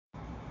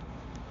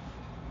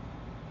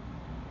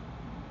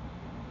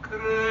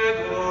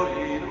Credo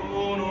in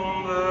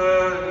unum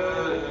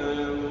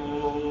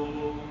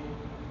Deum,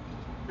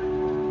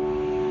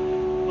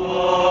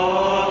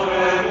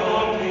 Patrem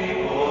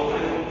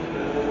omnipotentem,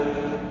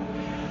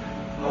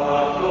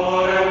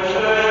 Factorem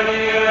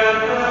caeli et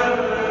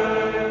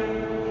terrae,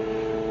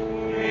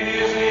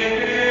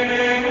 visibilibus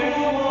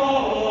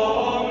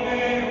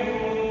omnium,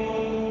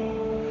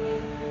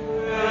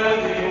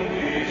 et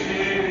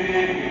invisibilibus.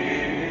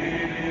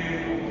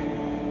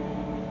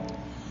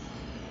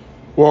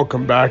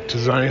 Welcome back to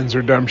Zion's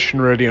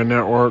Redemption Radio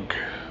Network.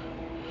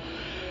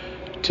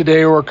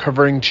 Today we're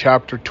covering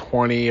Chapter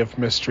 20 of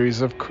Mysteries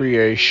of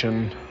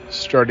Creation,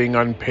 starting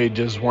on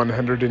pages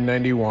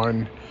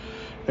 191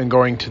 and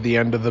going to the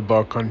end of the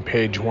book on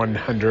page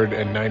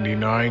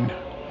 199.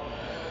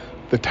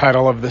 The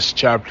title of this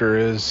chapter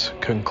is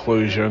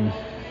Conclusion.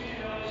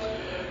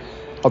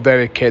 I'll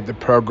dedicate the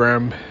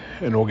program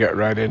and we'll get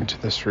right into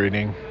this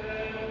reading.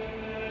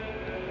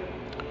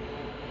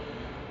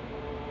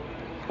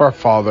 Our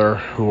Father,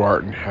 who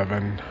art in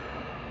heaven,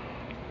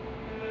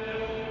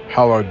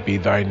 hallowed be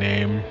thy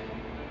name.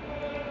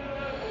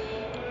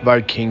 Thy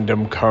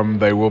kingdom come,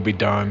 thy will be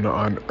done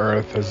on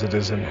earth as it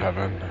is in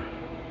heaven.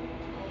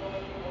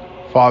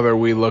 Father,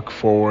 we look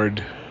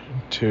forward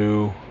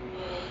to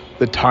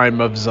the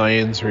time of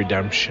Zion's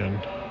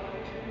redemption,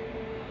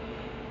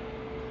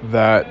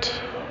 that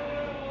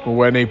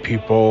when a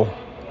people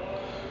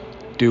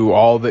do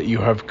all that you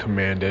have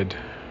commanded,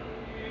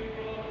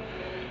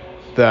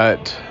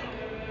 that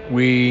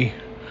we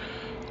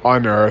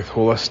on earth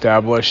will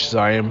establish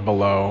Zion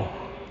below,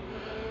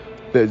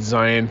 that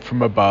Zion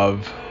from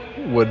above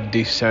would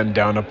descend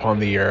down upon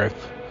the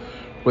earth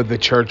with the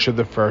church of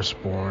the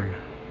firstborn,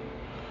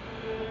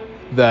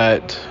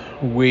 that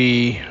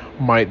we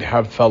might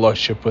have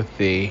fellowship with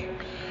thee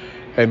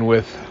and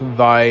with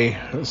thy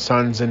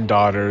sons and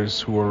daughters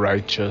who are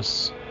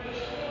righteous,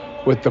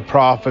 with the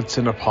prophets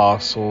and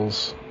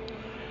apostles,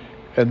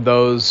 and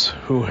those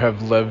who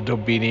have lived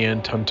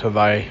obedient unto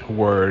thy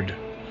word.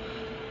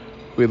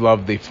 We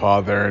love thee,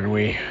 Father, and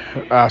we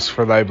ask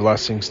for thy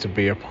blessings to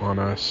be upon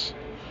us.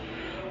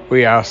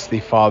 We ask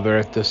thee, Father,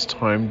 at this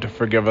time to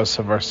forgive us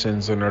of our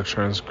sins and our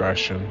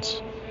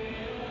transgressions.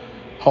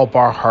 Help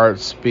our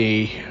hearts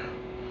be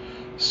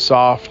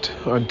soft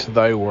unto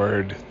thy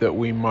word, that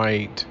we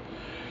might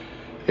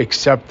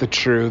accept the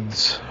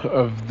truths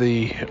of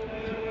the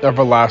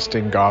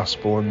everlasting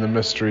gospel and the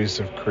mysteries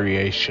of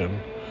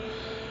creation.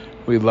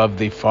 We love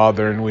thee,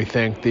 Father, and we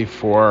thank thee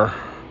for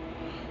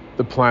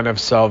the plan of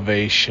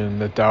salvation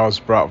that thou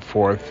hast brought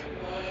forth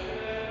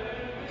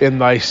in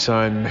thy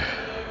Son,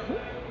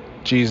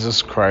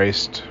 Jesus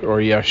Christ, or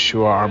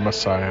Yeshua, our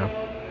Messiah.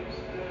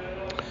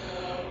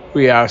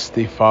 We ask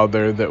thee,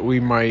 Father, that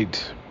we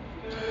might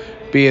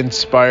be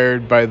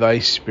inspired by thy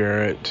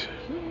Spirit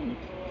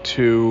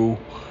to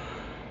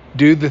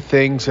do the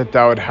things that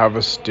thou would have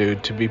us do,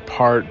 to be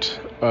part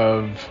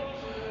of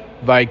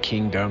thy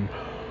kingdom,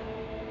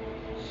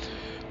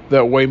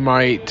 that we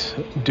might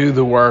do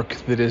the work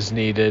that is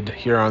needed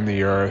here on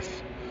the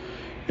earth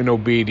in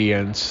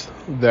obedience,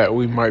 that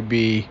we might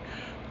be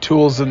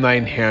tools in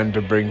thine hand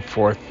to bring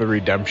forth the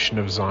redemption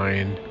of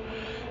Zion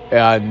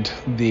and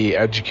the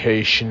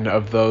education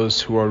of those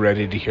who are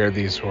ready to hear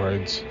these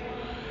words.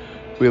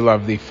 We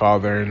love thee,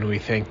 Father, and we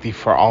thank thee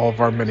for all of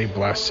our many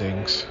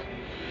blessings.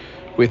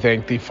 We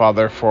thank thee,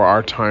 Father, for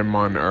our time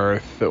on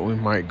earth, that we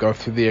might go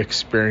through the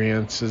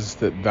experiences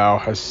that thou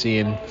hast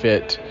seen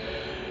fit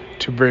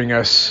to bring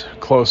us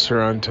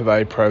closer unto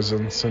thy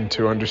presence and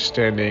to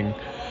understanding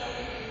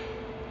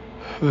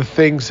the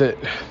things that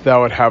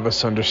thou would have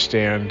us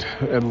understand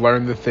and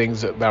learn the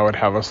things that thou would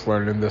have us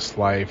learn in this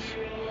life.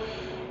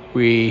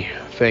 We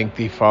thank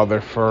thee,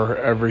 Father, for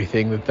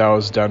everything that thou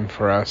hast done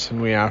for us,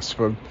 and we ask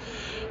for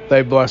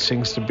thy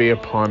blessings to be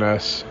upon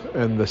us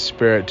and the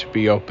Spirit to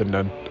be opened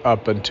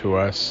up unto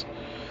us,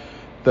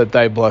 that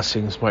thy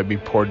blessings might be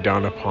poured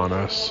down upon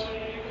us.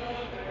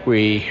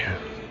 We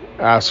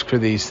ask for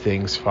these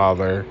things,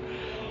 Father,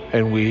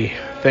 and we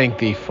thank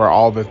thee for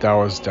all that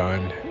thou hast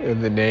done.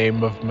 In the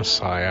name of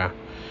Messiah,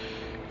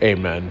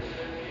 amen.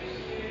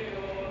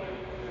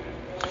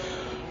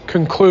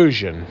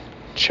 Conclusion,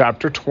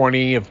 Chapter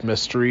 20 of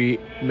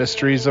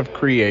Mysteries of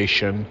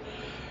Creation,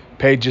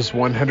 pages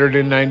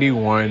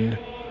 191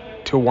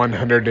 to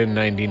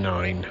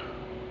 199.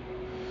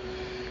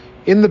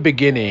 In the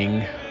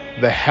beginning,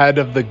 the head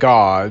of the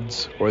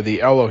gods, or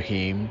the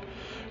Elohim,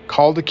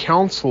 called a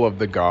council of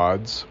the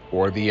gods,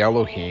 or the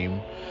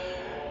Elohim,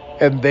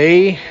 and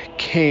they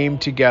came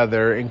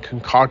together and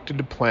concocted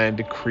a plan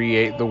to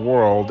create the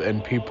world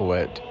and people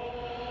it.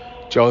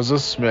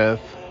 Joseph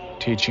Smith,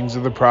 Teachings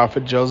of the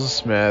Prophet Joseph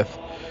Smith,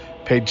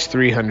 page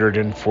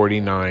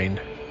 349.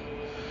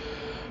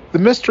 The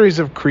mysteries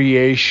of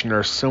creation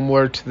are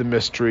similar to the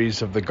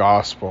mysteries of the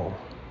gospel.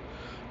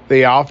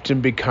 They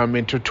often become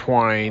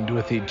intertwined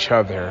with each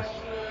other.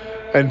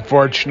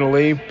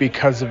 Unfortunately,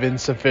 because of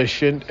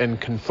insufficient and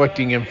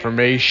conflicting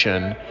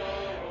information,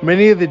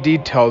 many of the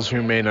details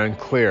remain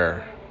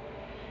unclear.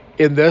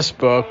 In this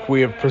book,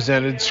 we have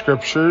presented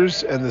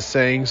scriptures and the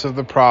sayings of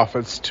the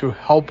prophets to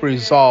help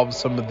resolve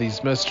some of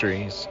these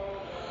mysteries.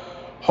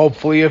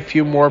 Hopefully, a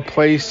few more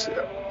pieces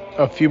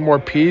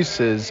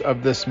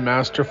of this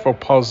masterful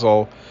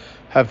puzzle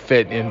have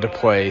fit into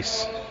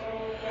place.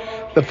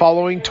 The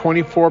following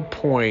 24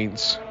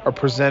 points are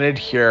presented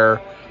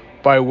here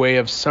by way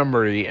of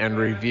summary and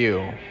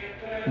review.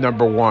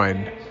 Number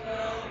 1.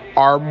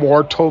 Our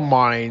mortal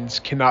minds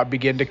cannot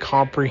begin to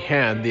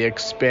comprehend the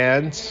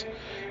expanse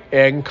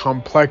and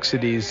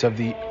complexities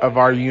of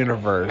our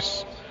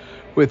universe,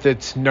 with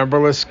its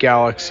numberless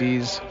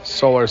galaxies,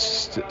 solar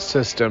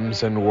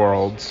systems, and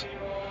worlds.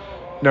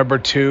 Number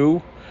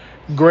 2.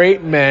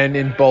 Great men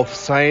in both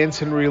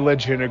science and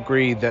religion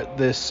agree that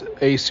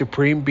a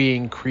supreme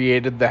being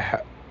created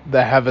the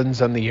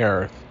heavens and the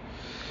earth.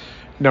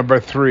 Number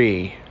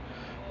 3.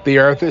 The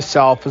earth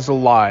itself is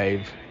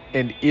alive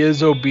and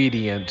is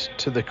obedient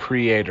to the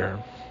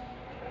Creator.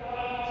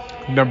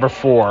 Number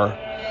 4.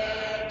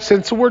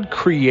 Since the word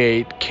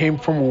create came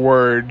from a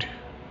word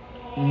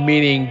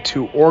meaning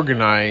to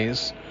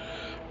organize,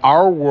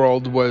 our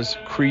world was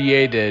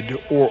created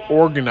or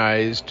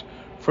organized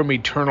from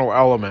eternal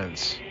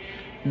elements,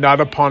 not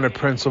upon a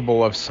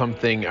principle of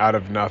something out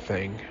of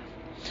nothing.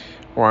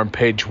 Or on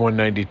page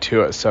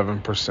 192 at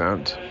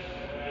 7%.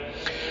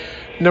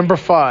 Number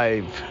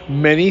 5.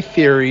 Many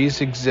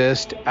theories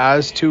exist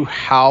as to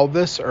how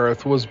this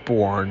earth was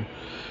born,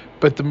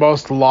 but the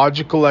most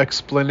logical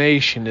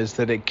explanation is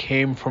that it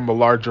came from a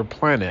larger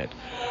planet,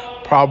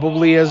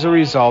 probably as a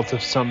result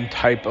of some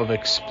type of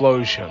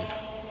explosion.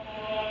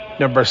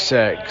 Number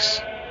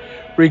 6.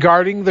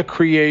 Regarding the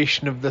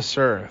creation of this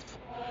earth,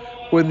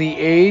 when the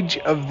age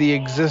of the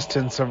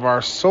existence of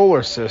our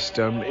solar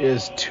system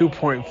is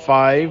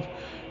 2.5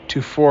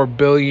 to 4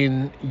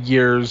 billion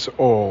years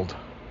old,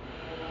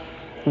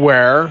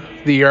 where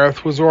the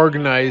earth was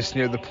organized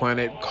near the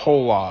planet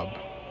Kolob.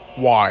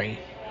 Why?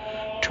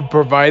 To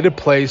provide a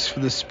place for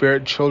the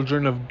spirit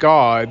children of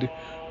God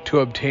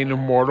to obtain a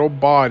mortal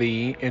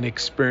body and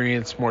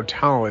experience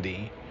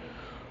mortality.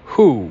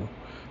 Who?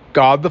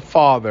 God the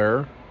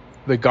Father,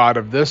 the God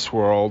of this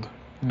world,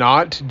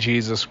 not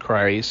Jesus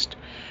Christ,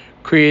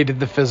 created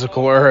the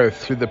physical earth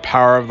through the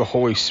power of the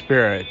Holy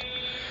Spirit.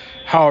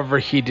 However,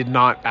 he did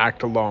not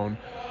act alone.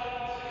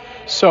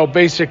 So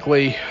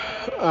basically,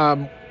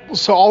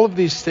 all of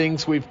these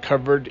things we've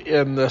covered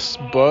in this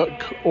book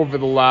over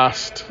the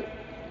last,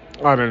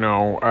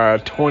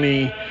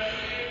 20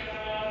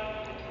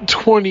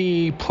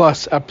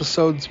 plus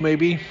episodes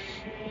maybe.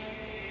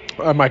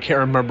 I can't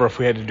remember if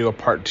we had to do a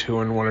part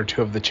 2 in one or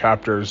two of the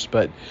chapters,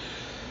 but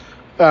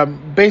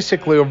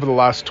basically over the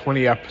last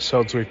 20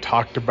 episodes we've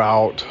talked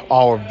about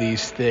all of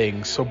these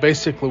things. So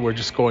basically we're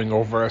just going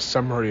over a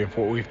summary of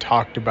what we've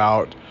talked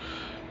about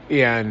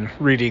in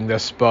reading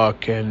this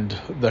book and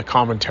the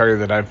commentary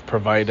that I've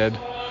provided.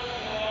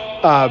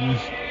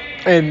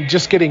 And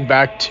just getting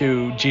back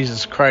to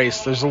Jesus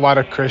Christ, there's a lot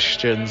of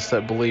Christians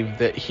that believe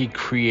that he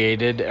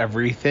created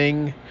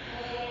everything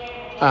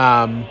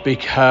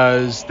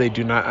because they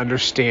do not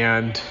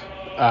understand,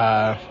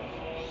 a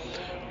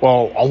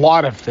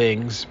lot of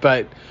things.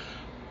 But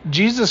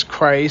Jesus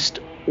Christ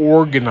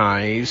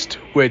organized,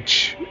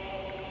 which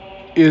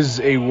is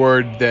a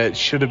word that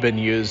should have been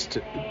used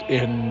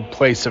in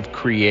place of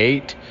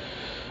create,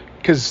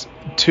 because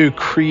to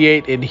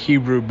create in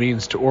Hebrew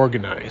means to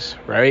organize,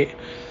 right?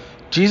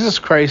 Jesus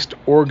Christ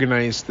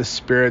organized the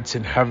spirits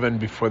in heaven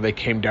before they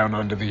came down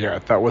onto the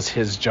earth. That was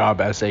his job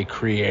as a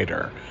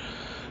creator.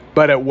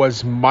 But it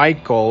was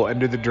Michael,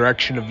 under the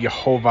direction of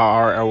Jehovah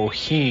our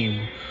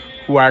Elohim,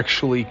 who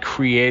actually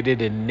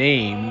created and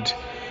named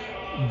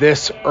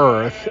this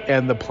earth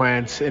and the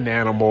plants and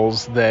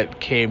animals that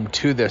came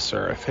to this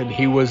earth. And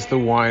he was the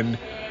one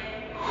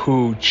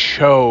who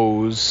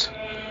chose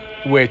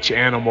which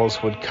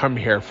animals would come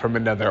here from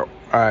another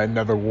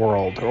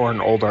world or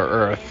an older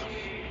earth.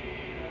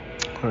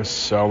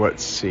 So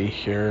let's see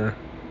here.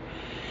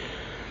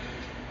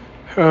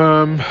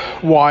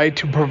 Why?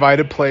 To provide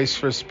a place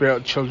for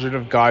spirit children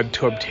of God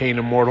to obtain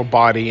a mortal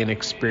body and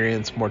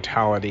experience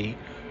mortality.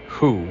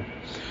 Who?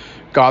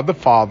 God the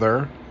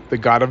Father, the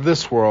God of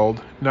this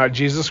world, not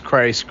Jesus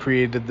Christ,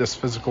 created this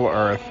physical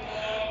earth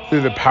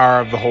through the power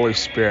of the Holy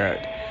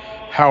Spirit.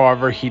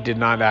 However, he did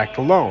not act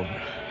alone.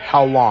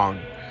 How long?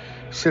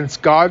 Since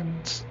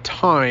God's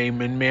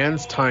time and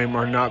man's time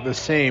are not the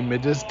same,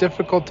 it is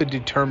difficult to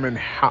determine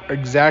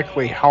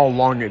exactly how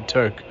long it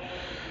took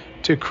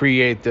to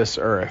create this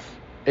earth.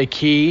 A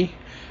key,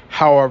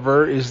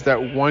 however, is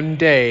that one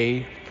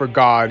day for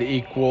God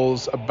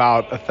equals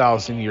about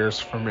 1,000 years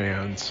for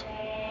man's.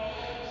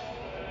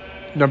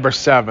 Number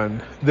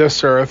 7,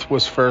 this earth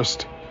was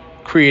first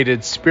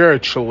created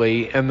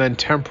spiritually and then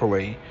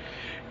temporally,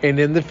 and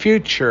in the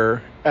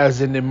future, as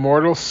an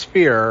immortal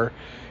sphere,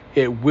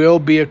 it will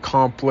be a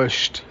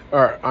combination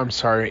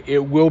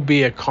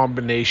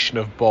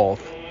of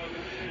both.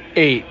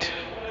 8.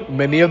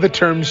 Many of the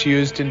terms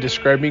used in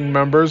describing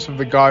members of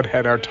the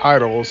Godhead are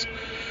titles,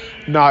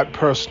 not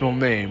personal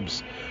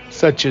names,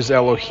 such as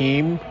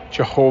Elohim,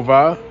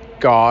 Jehovah,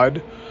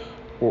 God,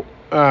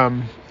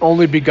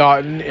 only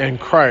begotten, and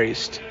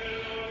Christ.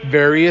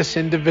 Various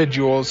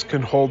individuals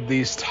can hold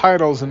these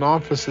titles and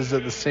offices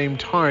at the same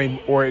time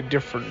or at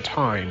different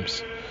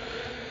times.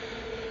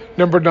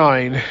 Number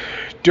 9.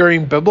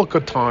 During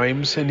biblical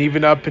times, and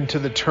even up into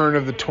the turn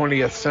of the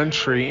 20th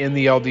century in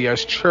the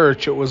LDS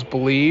Church, it was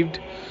believed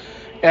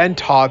and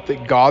taught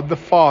that God the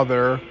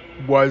Father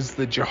was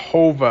the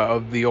Jehovah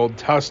of the Old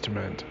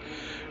Testament.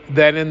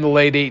 Then in the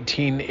late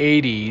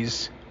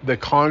 1880s, the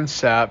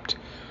concept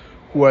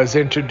was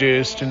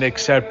introduced and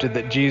accepted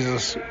that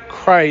Jesus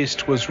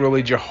Christ was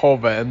really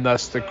Jehovah and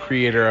thus the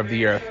creator of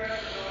the earth.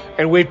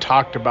 And we've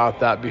talked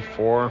about that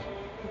before.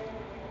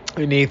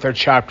 In Ether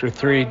chapter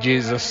 3,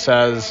 Jesus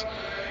says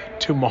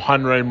to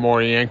Mohanray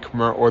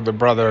Moriyankmer, or the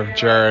brother of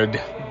Jared,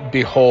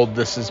 "Behold,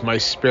 this is my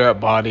spirit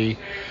body.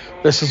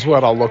 This is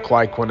what I'll look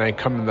like when I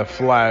come in the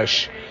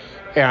flesh.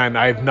 And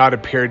I've not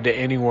appeared to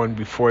anyone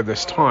before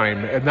this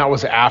time." And that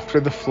was after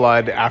the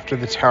flood, after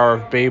the Tower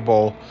of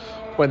Babel,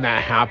 when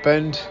that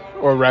happened,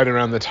 or right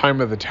around the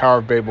time of the Tower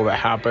of Babel that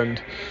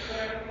happened.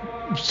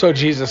 So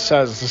Jesus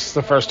says, this is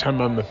the first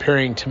time I'm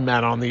appearing to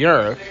men on the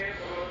earth.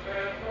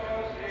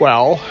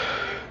 Well,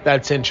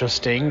 that's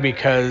interesting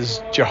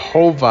because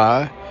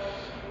Jehovah,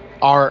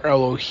 our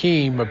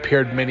Elohim,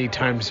 appeared many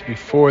times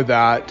before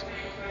that.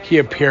 He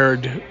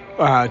appeared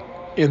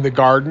in the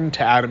garden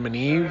to Adam and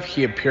Eve.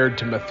 He appeared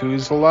to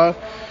Methuselah.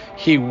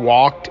 He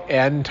walked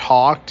and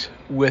talked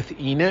with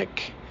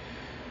Enoch.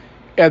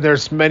 And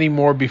there's many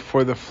more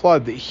before the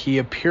flood that he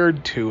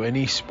appeared to and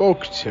he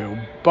spoke to.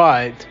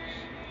 But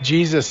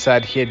Jesus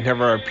said he had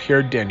never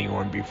appeared to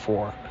anyone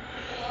before.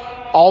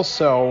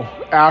 Also,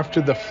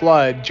 after the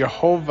flood,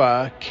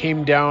 Jehovah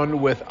came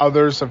down with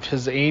others of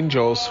his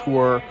angels who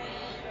were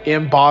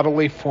in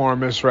bodily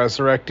form as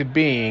resurrected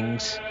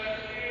beings.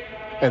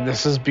 And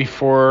this is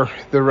before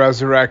the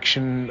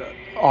resurrection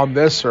on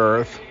this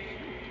earth.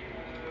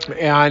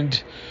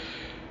 And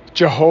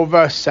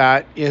Jehovah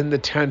sat in the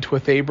tent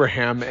with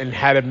Abraham and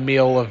had a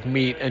meal of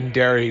meat and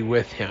dairy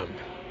with him,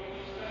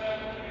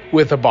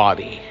 with a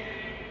body.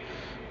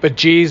 But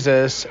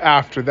Jesus,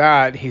 after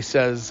that, he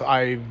says,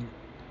 I'm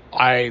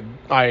a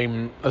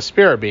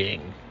spirit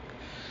being.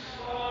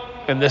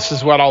 And this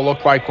is what I'll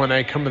look like when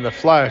I come in the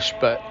flesh,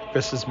 but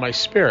this is my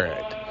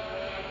spirit.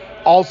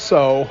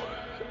 Also,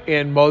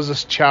 in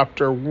Moses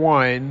chapter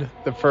 1,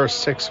 the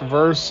first 6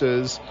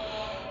 verses,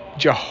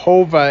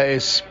 Jehovah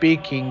is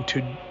speaking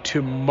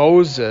to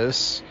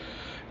Moses.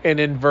 And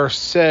in verse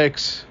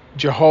 6,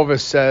 Jehovah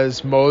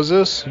says,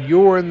 "Moses,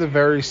 you are in the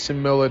very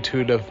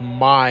similitude of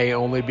my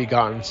only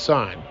begotten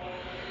son."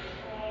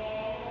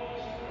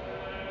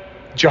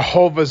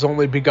 Jehovah's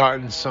only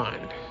begotten son.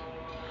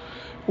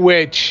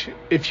 Which,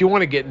 if you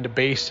want to get into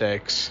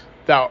basics,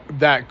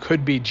 that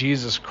could be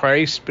Jesus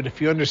Christ. But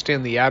if you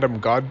understand the Adam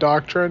God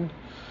doctrine,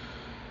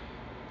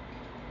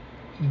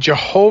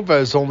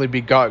 Jehovah's only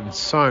begotten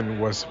son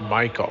was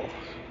Michael.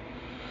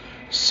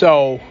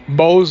 So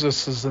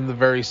Moses is in the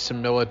very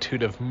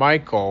similitude of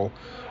Michael,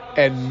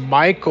 and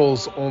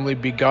Michael's only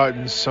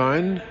begotten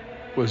son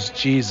was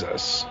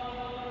Jesus.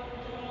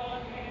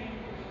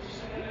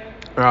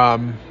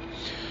 And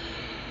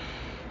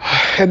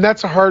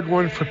that's a hard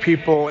one for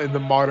people in the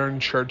modern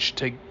church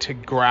to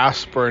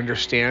grasp or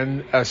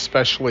understand,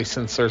 especially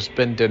since there's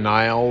been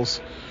denials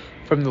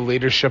from the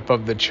leadership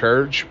of the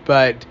church.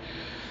 But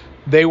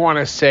they want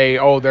to say,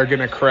 oh, they're going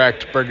to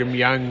correct Brigham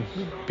Young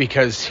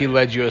because he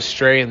led you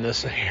astray in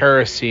this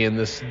heresy and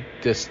this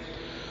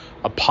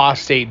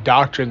apostate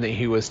doctrine that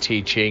he was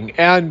teaching.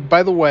 And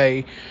by the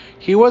way,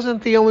 he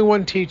wasn't the only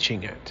one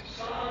teaching it.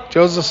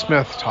 Joseph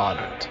Smith taught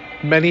it.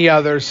 Many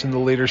others in the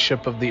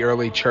leadership of the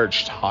early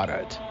church taught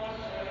it.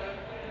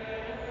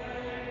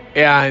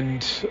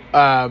 And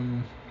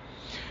the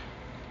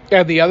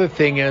other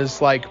thing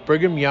is, like,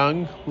 Brigham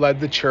Young led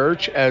the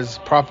church as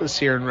prophet,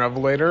 seer, and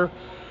revelator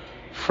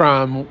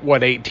from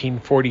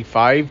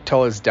 1845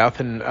 till his death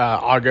in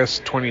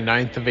August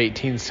 29th of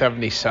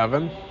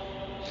 1877.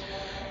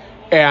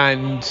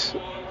 And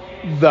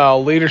the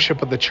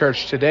leadership of the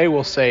church today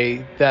will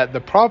say that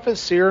the prophet,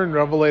 seer, and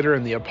revelator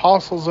and the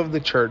apostles of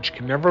the church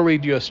can never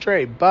lead you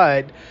astray,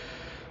 but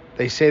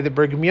they say that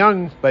Brigham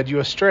Young led you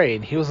astray,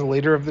 and he was the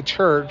leader of the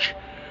church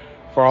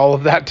for all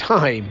of that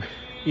time,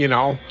 you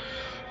know.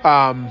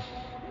 And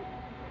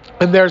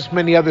there's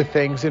many other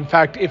things. In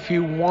fact, if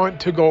you want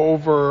to go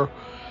over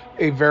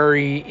a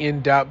very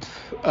in-depth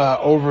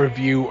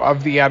overview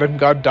of the Adam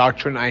God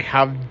doctrine, I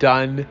have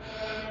done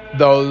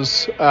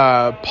those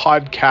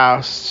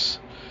podcasts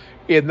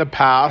in the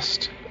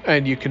past,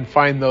 and you can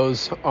find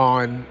those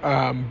on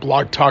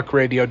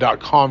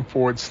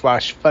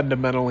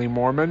blogtalkradio.com/fundamentally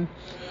Mormon.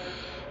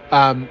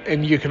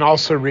 And you can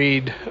also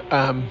read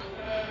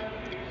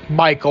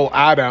Michael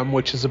Adam,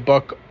 which is a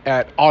book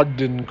at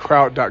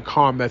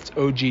ogdenkraut.com. That's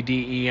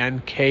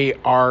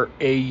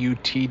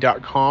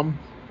OGDENKRAUT.com.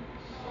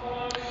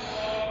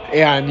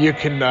 And you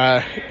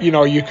can,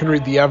 you can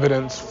read the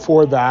evidence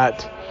for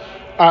that.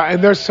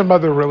 And there's some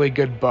other really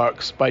good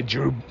books by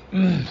Drew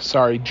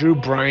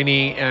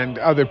Briney and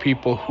other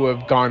people who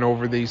have gone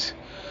over these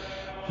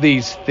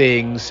these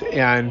things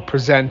and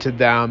presented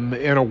them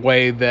in a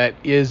way that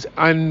is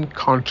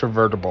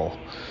uncontrovertible.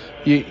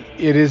 It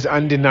is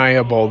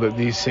undeniable that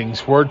these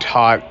things were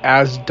taught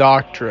as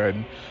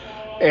doctrine,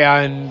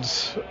 and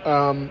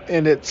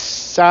it's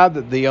sad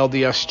that the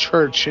LDS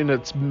Church, in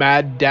its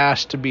mad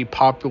dash to be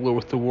popular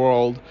with the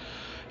world,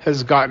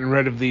 has gotten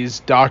rid of these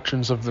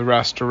doctrines of the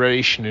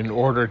Restoration in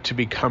order to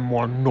become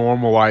more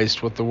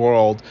normalized with the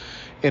world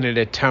in an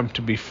attempt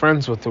to be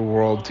friends with the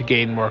world to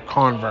gain more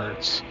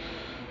converts.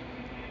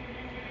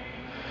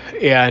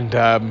 And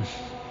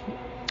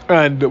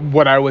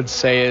what I would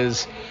say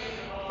is,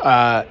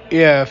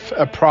 if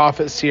a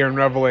prophet, seer, and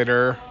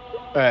revelator,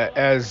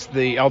 as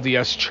the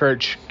LDS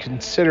Church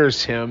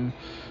considers him,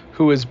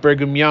 who is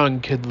Brigham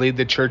Young, could lead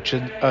the church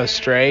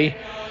astray,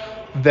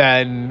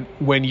 then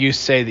when you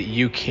say that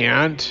you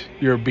can't,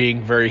 you're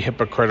being very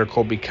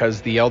hypocritical,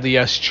 because the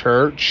LDS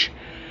Church,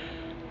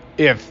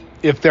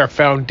 if their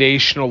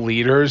foundational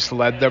leaders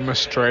led them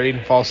astray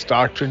in false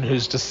doctrine,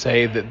 who's to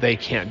say that they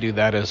can't do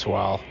that as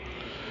well?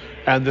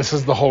 And this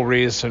is the whole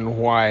reason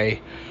why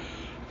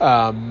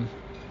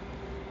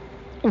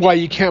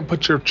you can't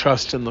put your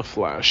trust in the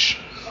flesh.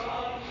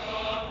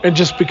 And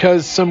just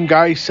because some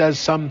guy says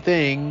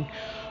something,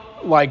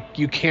 like,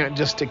 you can't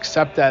just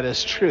accept that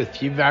as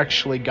truth. You've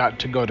actually got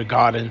to go to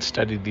God and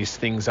study these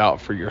things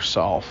out for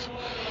yourself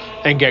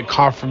and get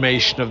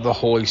confirmation of the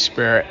Holy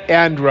Spirit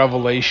and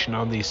revelation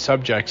on these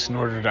subjects in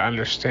order to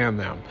understand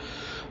them.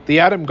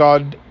 The Adam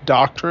God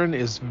doctrine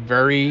is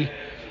very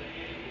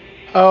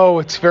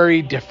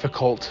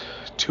difficult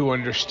to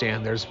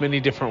understand. There's many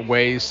different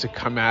ways to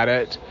come at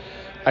it.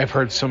 I've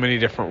heard so many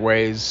different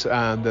ways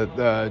that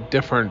the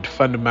different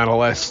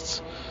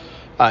fundamentalists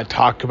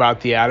talk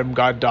about the Adam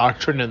God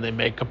doctrine, and they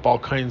make up all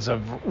kinds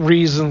of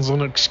reasons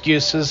and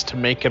excuses to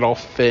make it all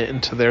fit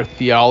into their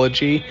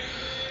theology.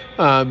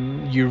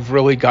 You've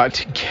really got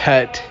to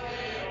get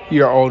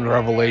your own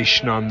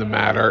revelation on the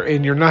matter,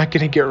 and you're not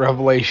going to get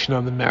revelation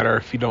on the matter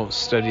if you don't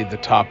study the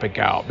topic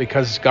out,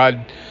 because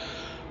God,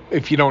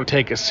 if you don't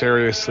take it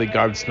seriously,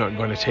 God's not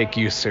going to take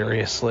you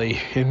seriously,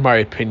 in my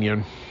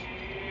opinion.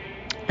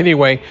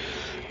 Anyway,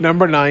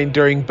 number 9,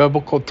 during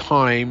biblical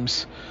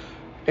times,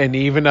 and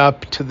even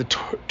up to the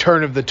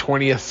turn of the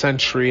 20th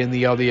century in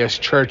the LDS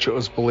Church, it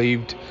was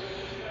believed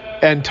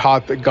and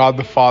taught that God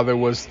the Father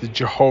was the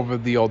Jehovah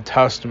of the Old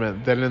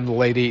Testament. Then in the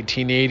late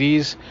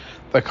 1880s,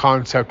 the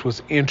concept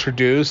was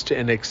introduced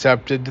and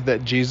accepted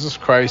that Jesus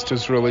Christ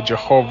is really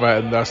Jehovah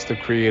and thus the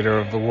creator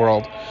of the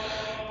world.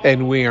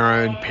 And we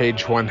are on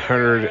page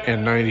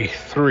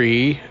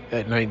 193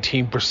 at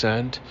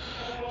 19%.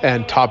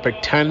 And topic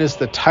 10 is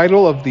the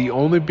title of the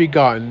only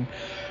begotten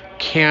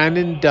can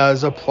and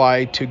does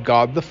apply to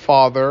God the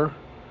Father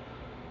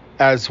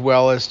as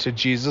well as to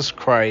Jesus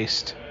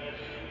Christ.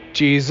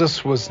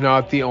 Jesus was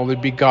not the only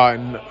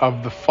begotten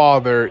of the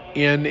Father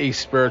in a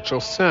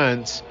spiritual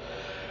sense,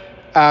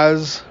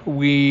 as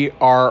we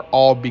are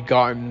all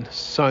begotten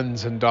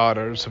sons and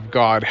daughters of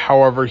God.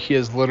 However, he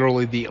is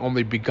literally the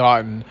only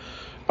begotten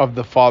of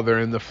the Father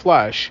in the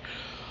flesh.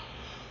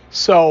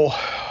 So,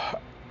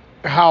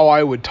 how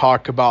I would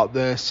talk about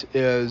this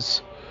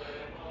is,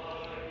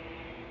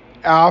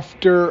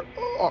 if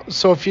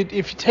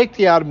you take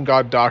the Adam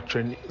God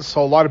doctrine,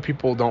 so a lot of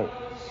people don't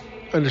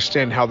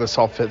understand how this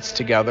all fits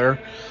together,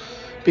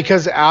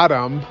 because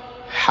Adam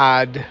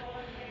had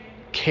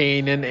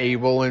Cain and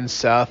Abel and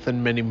Seth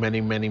and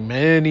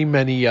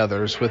many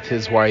others with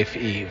his wife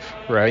Eve,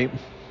 right?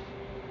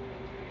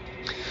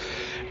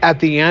 At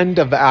the end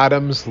of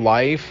Adam's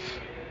life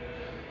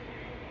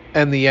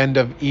and the end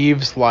of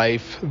Eve's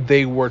life,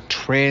 they were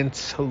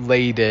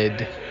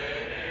translated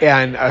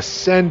and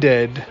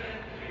ascended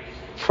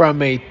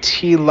from a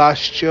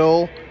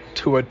telestial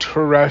to a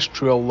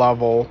terrestrial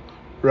level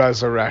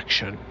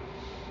resurrection.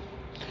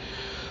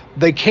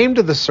 They came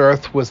to this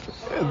earth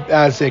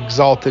as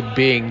exalted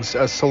beings,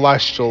 as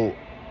celestial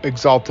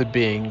exalted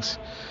beings,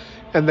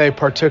 and they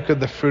partook of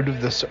the fruit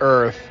of this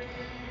earth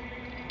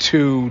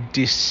to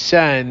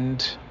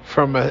descend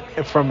from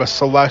a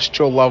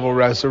celestial level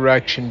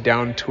resurrection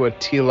down to a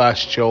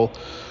telestial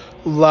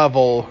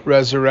level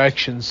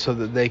resurrection, so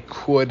that they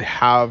could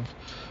have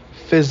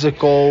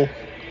physical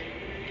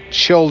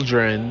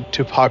children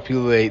to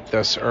populate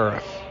this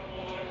earth.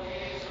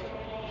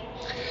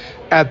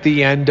 At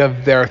the end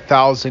of their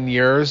 1,000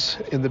 years,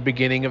 in the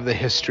beginning of the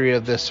history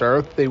of this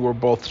earth, they were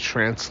both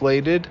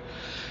translated.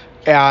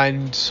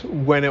 And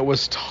when it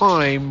was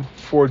time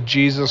for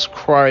Jesus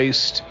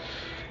Christ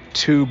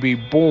to be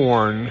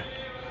born,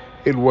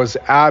 it was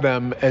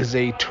Adam as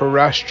a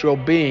terrestrial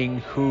being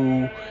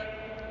who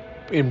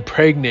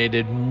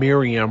impregnated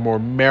Miriam or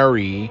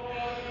Mary,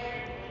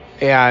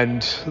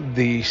 and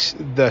the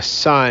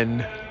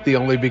Son, the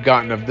only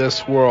begotten of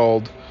this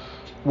world,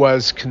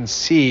 was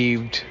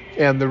conceived.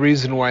 And the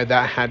reason why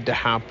that had to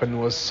happen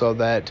was so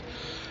that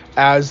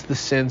as the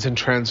sins and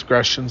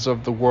transgressions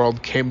of the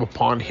world came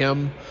upon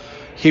him,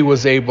 he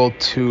was able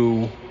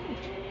to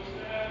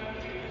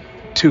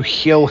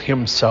heal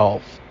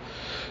himself.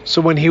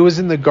 So when he was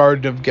in the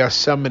Garden of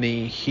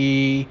Gethsemane,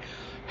 he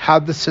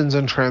had the sins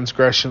and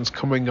transgressions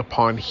coming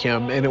upon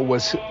him, and it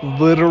was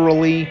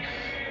literally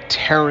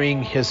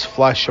tearing his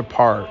flesh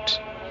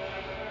apart.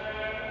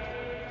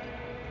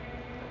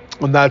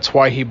 And that's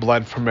why he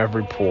bled from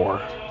every pore.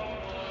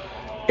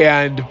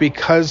 And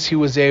because he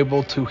was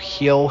able to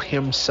heal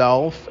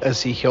himself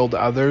as he healed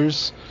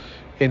others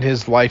in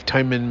his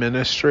lifetime in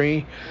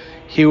ministry,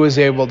 he was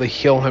able to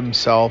heal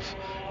himself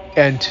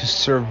and to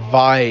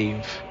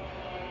survive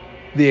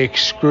the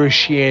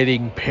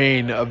excruciating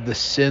pain of the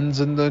sins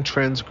and the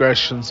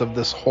transgressions of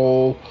this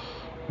whole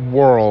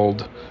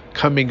world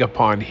coming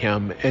upon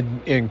him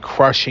and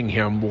crushing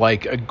him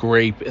like a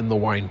grape in the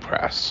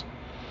winepress.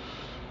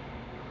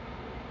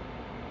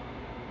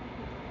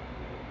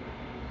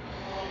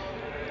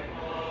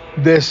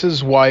 This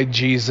is why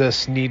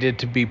Jesus needed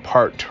to be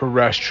part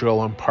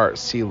terrestrial and part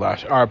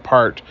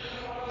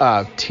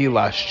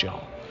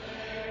telestial.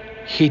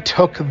 He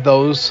took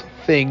those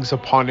things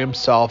upon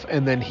himself,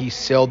 and then he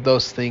sealed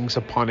those things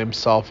upon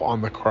himself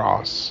on the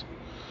cross.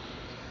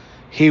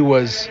 He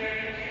was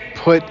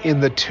put in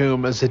the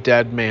tomb as a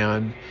dead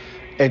man,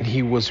 and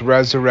he was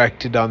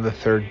resurrected on the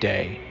third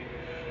day,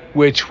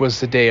 which was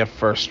the day of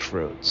first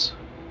fruits.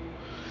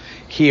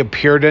 He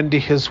appeared unto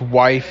his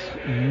wife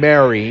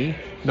Mary,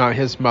 not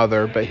his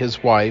mother, but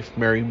his wife,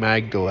 Mary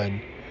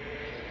Magdalene,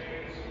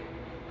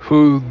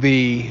 who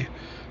the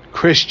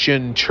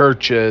Christian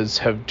churches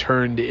have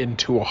turned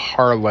into a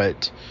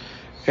harlot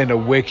and a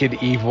wicked,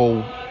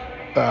 evil,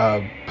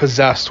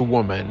 possessed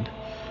woman,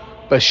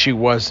 but she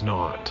was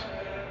not.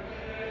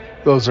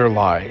 Those are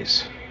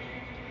lies.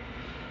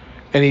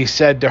 And he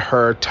said to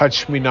her,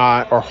 touch me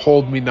not, or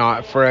hold me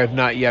not, for I have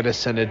not yet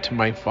ascended to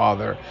my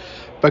Father.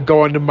 But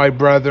go unto my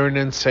brethren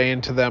and say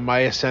unto them, I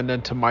ascend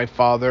unto my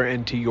Father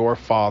and to your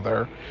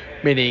Father,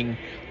 meaning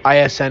I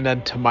ascend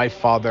unto my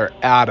father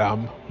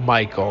Adam,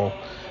 Michael,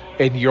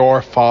 and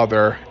your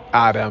father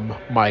Adam,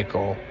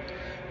 Michael,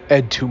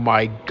 and to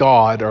my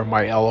God, or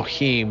my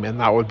Elohim, and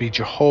that would be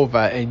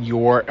Jehovah, and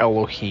your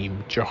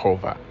Elohim,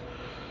 Jehovah.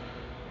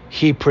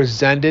 He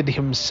presented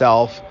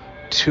himself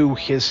to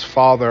his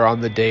Father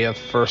on the day of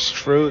first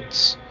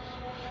fruits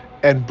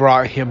and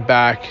brought him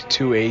back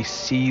to a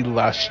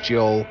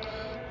celestial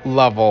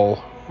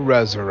level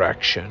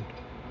resurrection,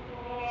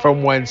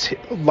 from whence,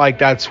 like,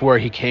 that's where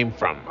he came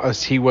from,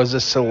 as he was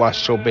a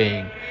celestial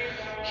being.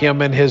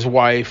 Him and his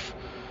wife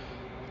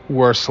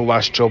were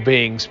celestial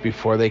beings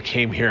before they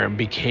came here and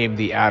became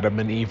the Adam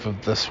and Eve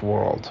of this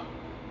world.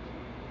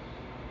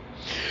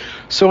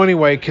 So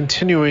anyway,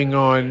 continuing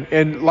on,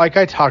 and like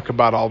I talk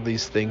about all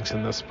these things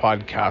in this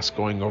podcast,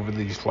 going over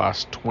these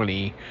last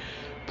 20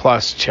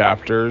 plus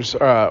chapters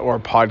or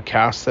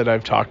podcasts that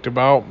I've talked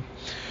about.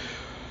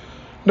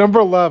 Number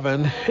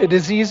 11, it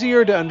is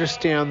easier to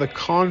understand the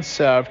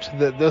concept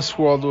that this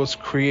world was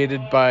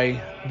created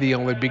by the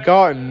only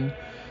begotten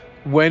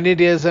when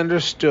it is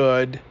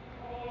understood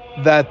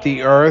that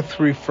the earth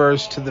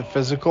refers to the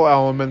physical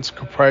elements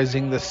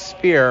comprising the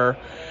sphere,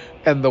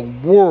 and the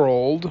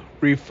world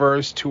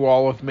refers to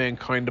all of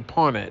mankind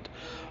upon it.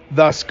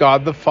 Thus,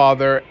 God the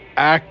Father,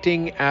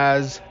 acting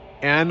as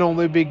an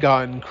only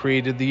begotten,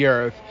 created the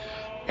earth,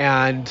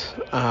 and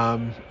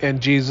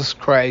Jesus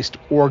Christ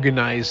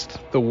organized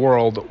the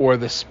world, or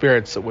the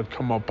spirits that would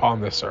come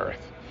upon this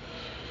earth.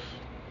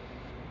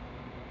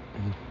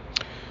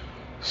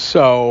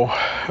 So,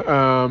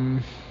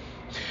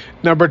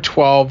 number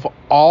 12,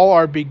 all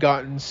are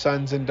begotten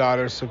sons and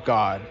daughters of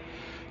God.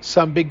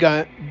 Some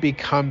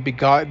become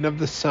begotten of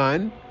the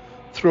Son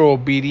through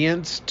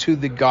obedience to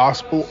the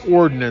gospel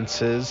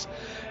ordinances,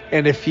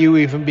 and a few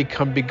even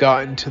become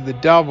begotten to the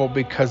devil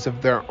because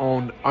of their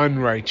own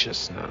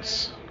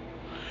unrighteousness.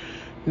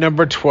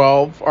 Number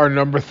 12, or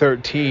number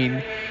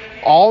 13,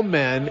 all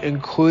men,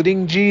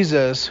 including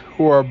Jesus,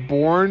 who are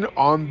born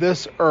on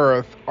this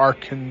earth are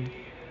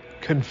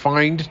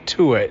confined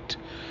to it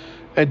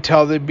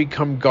until they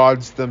become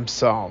gods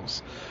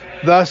themselves.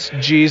 Thus,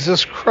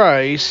 Jesus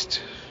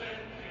Christ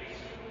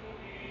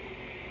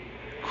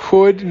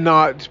could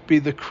not be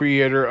the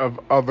creator of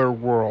other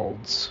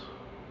worlds.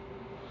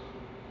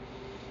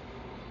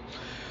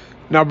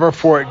 Number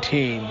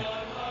 14.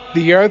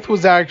 The earth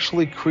was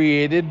actually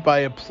created by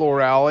a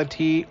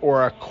plurality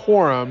or a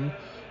quorum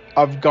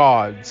of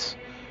gods.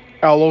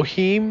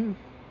 Elohim,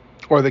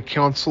 or the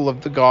council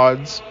of the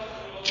gods,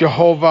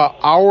 Jehovah,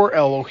 our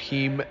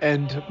Elohim,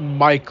 and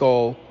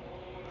Michael,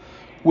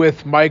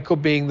 with Michael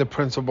being the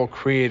principal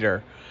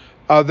creator.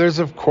 Others,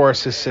 of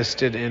course,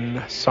 assisted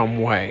in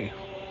some way.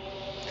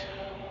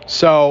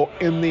 So,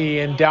 in the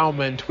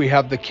endowment, we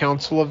have the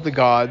council of the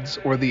gods,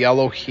 or the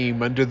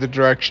Elohim, under the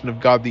direction of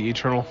God the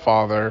Eternal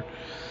Father,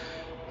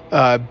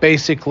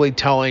 basically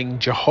telling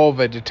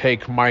Jehovah to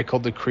take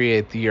Michael to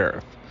create the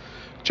earth.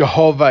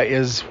 Jehovah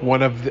is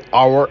one of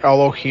our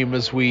Elohim,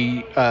 as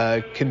we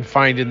can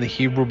find in the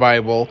Hebrew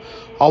Bible.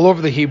 All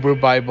over the Hebrew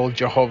Bible,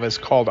 Jehovah is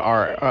called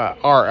our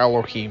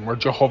Elohim, or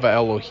Jehovah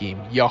Elohim,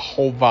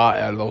 Yehovah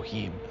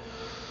Elohim.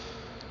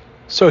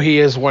 So he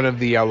is one of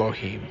the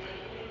Elohim.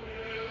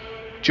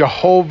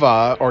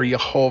 Jehovah, or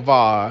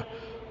Yehovah,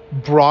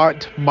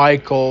 brought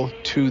Michael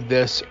to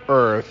this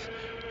earth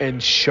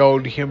and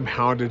showed him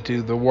how to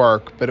do the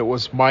work. But it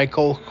was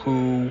Michael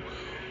who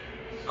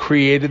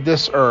created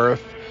this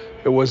earth.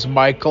 It was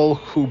Michael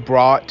who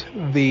brought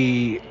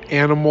the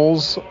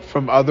animals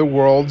from other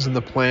worlds and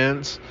the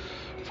plants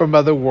from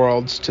other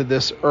worlds to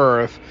this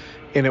earth.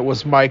 And it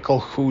was Michael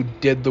who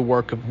did the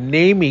work of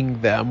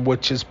naming them,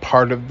 which is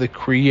part of the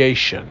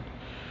creation.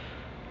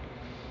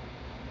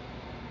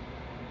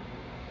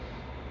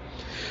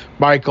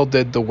 Michael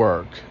did the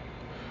work.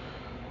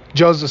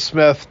 Joseph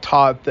Smith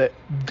taught that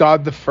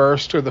God the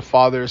first, or the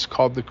Father, is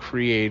called the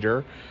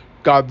Creator.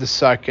 God the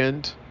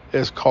second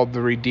is called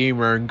the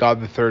Redeemer, and God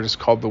the third is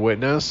called the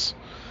Witness.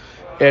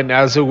 And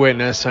as a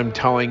witness, I'm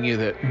telling you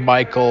that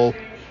Michael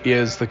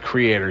is the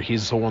Creator.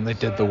 He's the one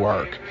that did the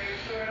work.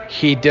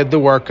 He did the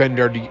work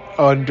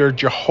under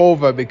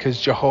Jehovah,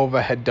 because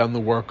Jehovah had done the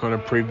work on a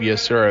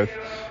previous earth,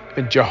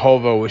 and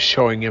Jehovah was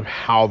showing him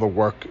how the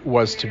work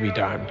was to be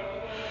done.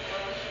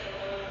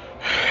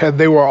 And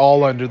they were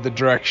all under the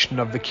direction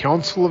of the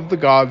Council of the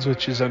Gods,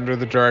 which is under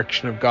the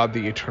direction of God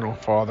the Eternal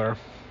Father.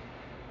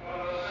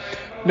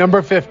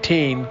 Number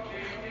 15,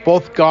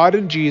 both God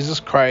and Jesus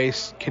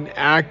Christ can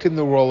act in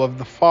the role of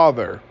the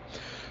Father.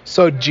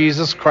 So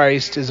Jesus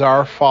Christ is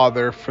our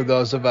Father for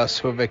those of us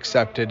who have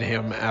accepted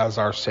him as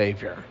our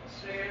Savior.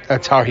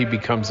 That's how he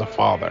becomes a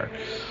father.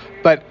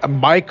 But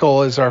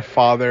Michael is our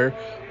Father,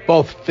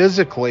 both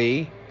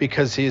physically,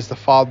 because he is the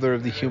father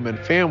of the human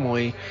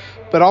family,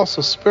 but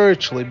also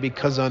spiritually,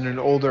 because on an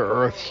older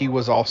earth he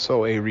was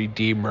also a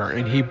redeemer,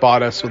 and he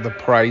bought us with a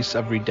price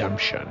of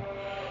redemption.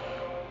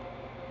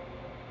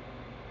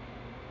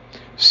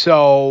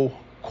 So,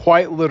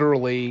 quite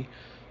literally,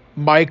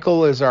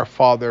 Michael is our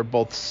Father,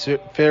 both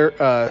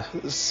spiritually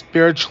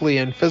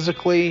and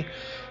physically,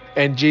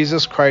 and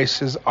Jesus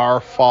Christ is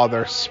our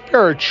Father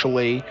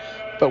spiritually,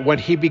 but when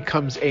he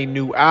becomes a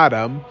new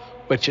Adam,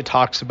 which it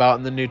talks about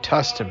in the New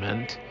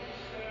Testament,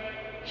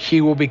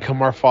 he will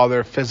become our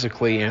Father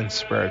physically and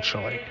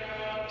spiritually.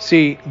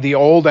 See, the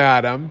old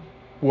Adam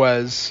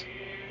was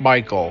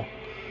Michael.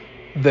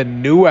 The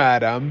new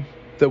Adam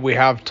that we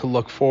have to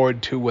look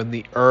forward to when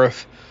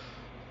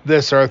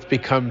this earth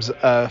becomes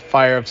a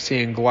fire of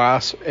sea and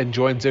glass and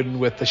joins in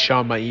with the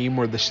Shamaim,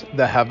 or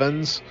the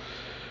heavens,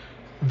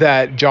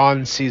 that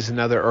John sees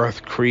another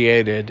earth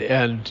created,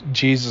 and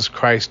Jesus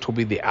Christ will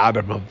be the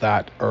Adam of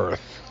that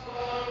earth.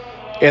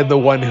 And the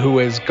one who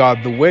is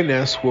God the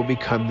Witness will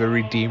become the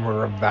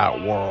Redeemer of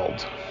that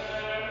world.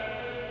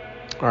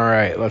 All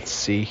right, let's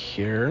see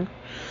here.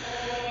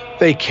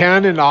 They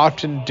can and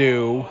often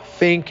do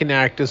think and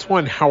act as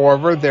one.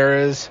 However,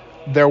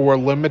 there were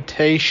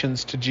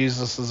limitations to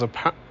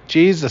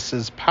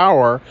Jesus's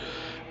power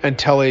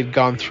until he had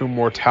gone through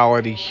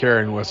mortality here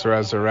and was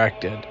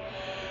resurrected.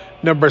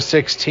 Number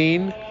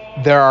 16,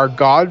 there are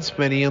gods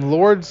many and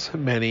lords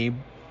many.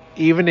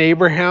 Even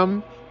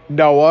Abraham,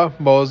 Noah,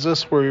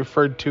 Moses were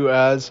referred to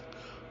as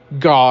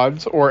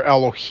gods, or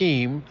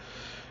Elohim,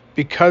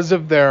 because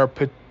of their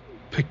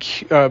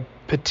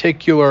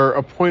particular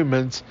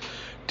appointments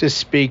to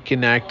speak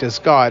and act as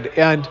God.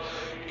 And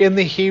in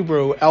the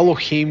Hebrew,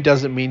 Elohim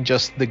doesn't mean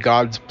just the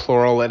gods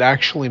plural. It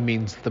actually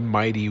means the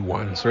mighty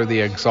ones, or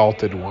the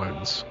exalted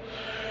ones.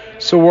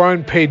 So we're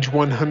on page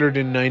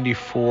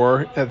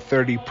 194 at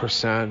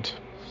 30%.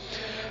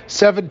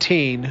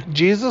 17,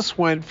 Jesus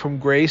went from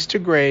grace to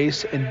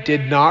grace and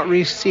did not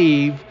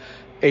receive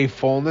a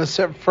fullness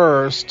at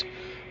first,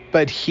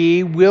 but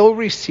he will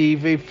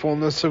receive a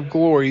fullness of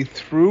glory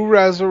through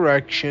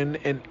resurrection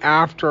and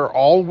after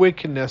all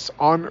wickedness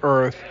on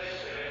earth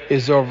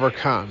is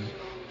overcome.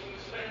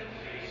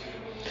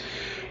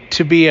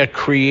 To be a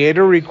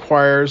creator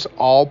requires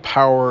all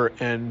power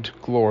and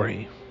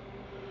glory.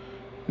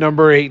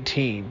 Number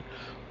 18.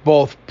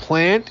 Both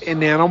plant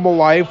and animal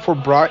life were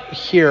brought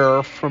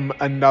here from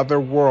another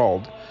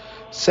world.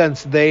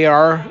 Since they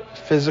are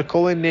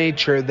physical in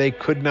nature, they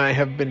could not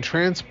have been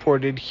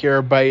transported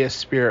here by a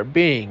spirit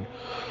being,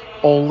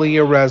 only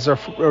a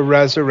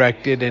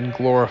resurrected and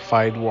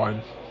glorified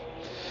one.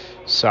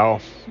 So,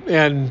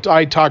 and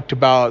I talked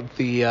about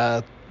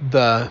the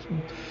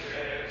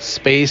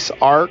space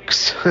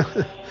arcs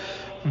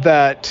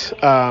that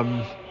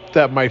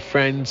my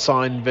friend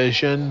saw in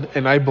vision,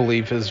 and I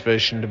believe his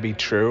vision to be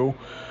true.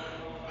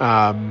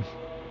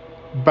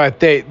 But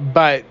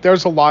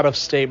there's a lot of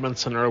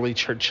statements in early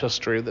church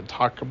history that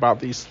talk about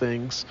these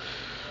things.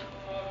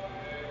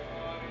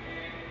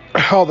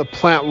 How the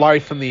plant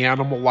life and the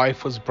animal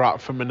life was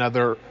brought from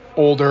another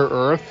older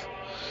earth.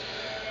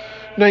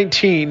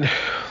 19.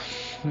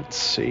 Let's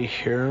see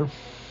here.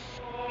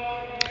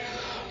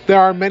 There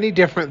are many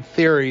different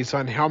theories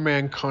on how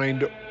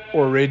mankind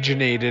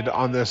originated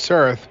on this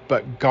earth,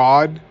 but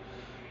God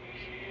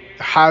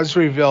has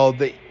revealed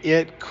that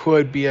it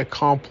could be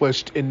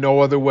accomplished in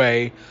no other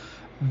way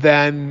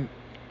than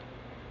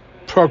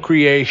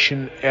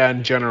procreation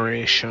and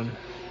generation.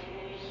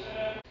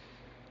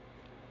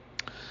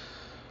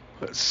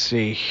 Let's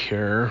see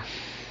here.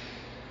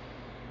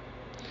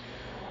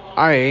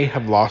 I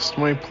have lost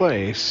my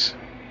place.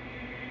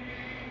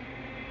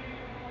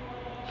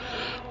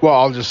 Well,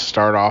 I'll just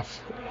start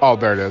off. Oh,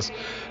 there it is.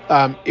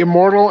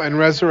 Immortal and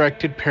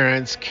resurrected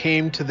parents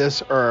came to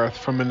this earth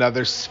from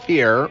another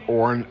sphere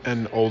or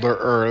an older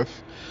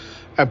earth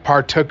and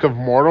partook of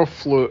mortal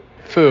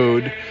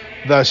food,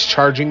 thus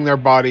charging their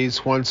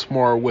bodies once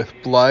more with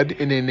blood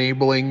and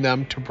enabling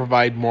them to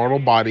provide mortal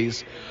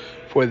bodies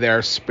for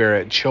their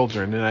spirit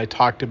children. And I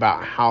talked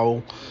about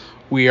how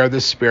we are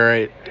the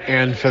spirit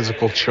and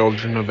physical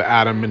children of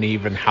Adam and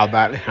Eve and how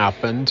that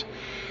happened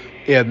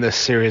in this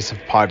series of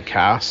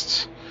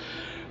podcasts.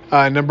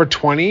 Number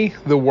 20,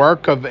 the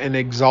work of an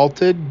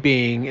exalted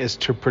being is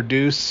to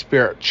produce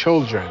spirit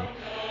children,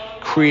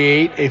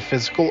 create a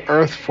physical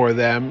earth for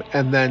them,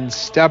 and then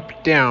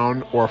step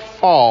down or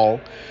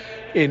fall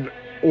in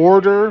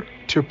order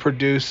to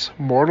produce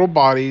mortal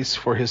bodies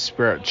for his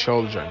spirit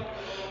children.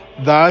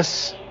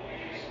 Thus,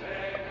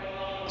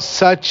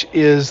 such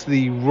is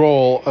the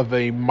role of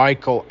a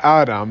Michael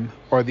Adam,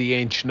 or the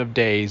Ancient of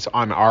Days,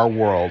 on our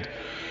world,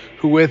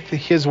 who with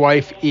his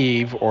wife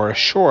Eve, or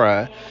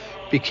Ashura,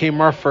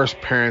 became our first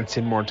parents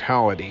in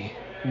mortality.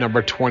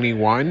 Number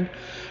 21,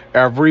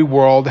 every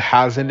world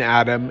has an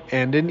Adam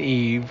and an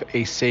Eve,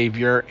 a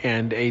Savior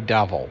and a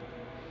devil.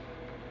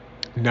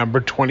 Number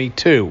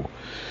 22,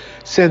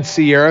 since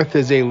the earth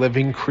is a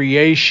living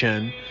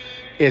creation,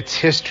 its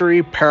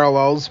history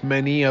parallels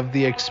many of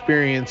the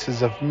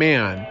experiences of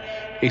man,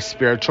 a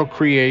spiritual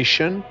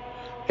creation,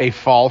 a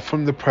fall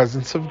from the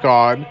presence of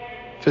God,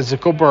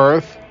 physical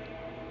birth,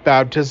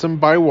 baptism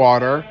by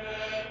water,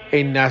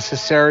 a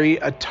necessary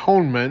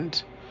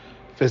atonement,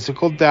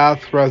 physical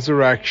death,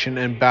 resurrection,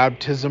 and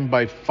baptism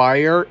by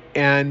fire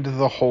and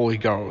the Holy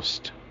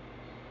Ghost.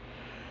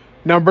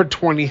 Number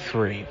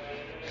 23.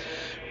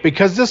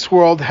 Because this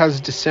world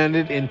has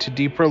descended into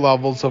deeper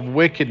levels of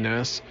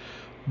wickedness,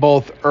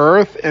 both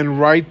earth and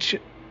righteous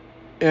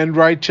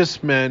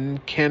men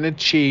can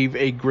achieve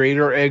a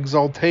greater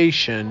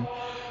exaltation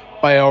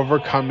by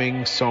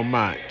overcoming so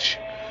much.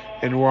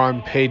 And we're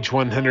on page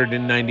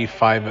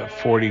 195 at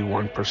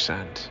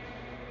 41%.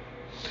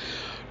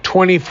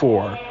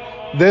 24.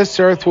 This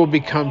earth will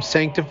become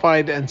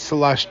sanctified and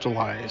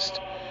celestialized,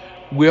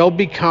 will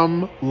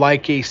become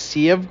like a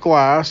sea of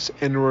glass,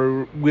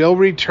 and will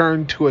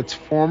return to its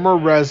former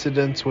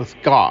residence with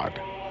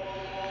God.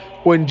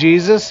 When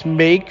Jesus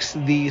makes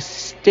the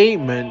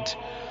statement,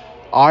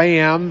 I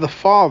am the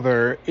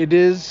Father, it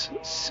is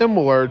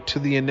similar to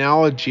the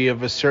analogy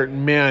of a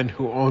certain man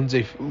who owns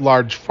a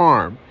large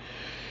farm.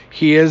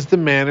 He is the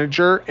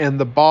manager and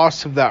the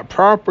boss of that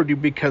property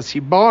because he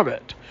bought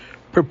it,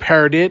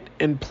 prepared it,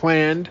 and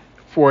planned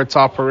for its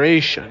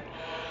operation.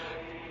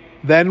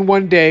 Then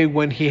one day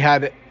when he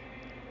had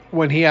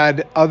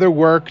other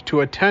work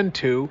to attend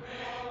to,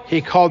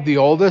 he called the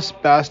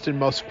oldest, best, and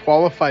most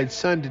qualified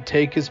son to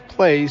take his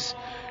place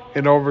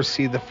and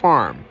oversee the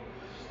farm.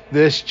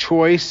 This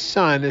choice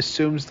son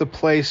assumes the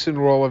place and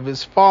role of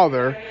his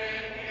father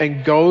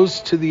and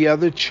goes to the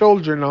other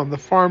children on the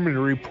farm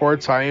and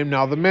reports, I am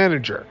now the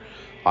manager.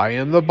 I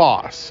am the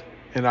boss,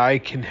 and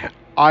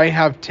I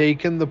have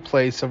taken the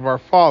place of our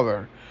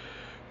father.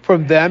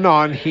 From then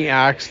on, he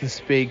acts and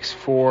speaks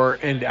for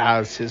and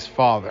as his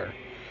father.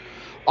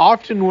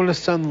 Often when a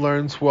son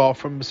learns well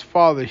from his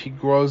father, he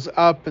grows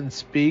up and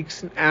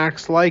speaks and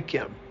acts like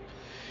him.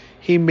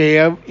 He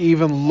may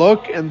even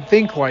look and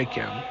think like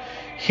him.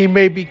 He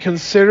may be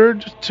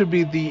considered to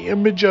be the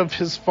image of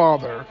his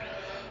father.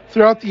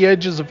 Throughout the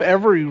edges of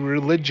every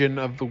religion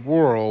of the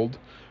world,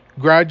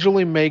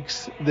 gradually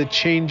makes the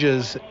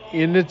changes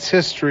in its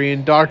history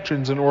and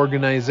doctrines and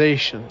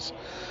organizations.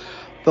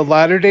 The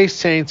Latter-day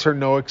Saints are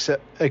no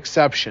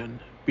exception.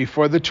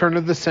 Before the turn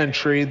of the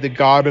century, the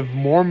God of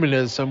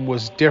Mormonism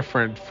was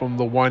different from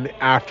the one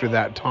after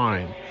that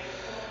time.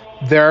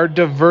 Their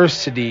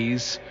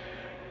diversities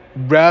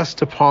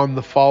rest upon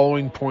the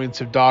following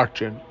points of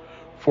doctrine.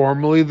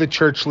 Formerly, the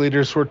church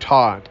leaders were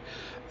taught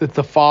that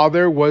the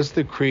Father was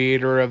the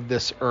creator of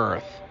this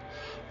earth.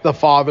 The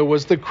Father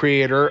was the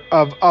creator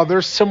of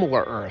other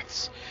similar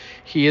earths.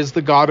 He is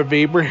the God of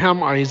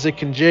Abraham,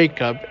 Isaac, and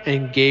Jacob,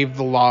 and gave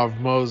the law of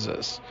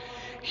Moses.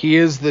 He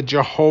is the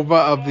Jehovah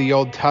of the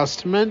Old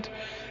Testament,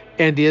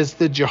 and is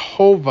the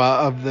Jehovah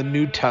of the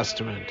New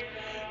Testament.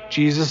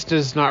 Jesus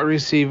does not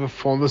receive a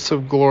fullness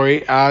of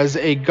glory as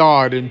a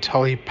God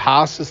until he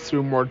passes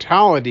through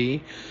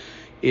mortality,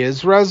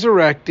 is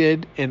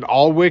resurrected, and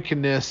all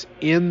wickedness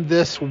in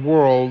this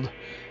world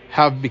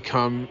have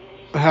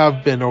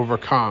been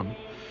overcome.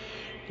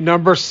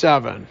 Number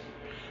 7.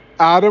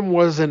 Adam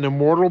was an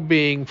immortal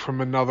being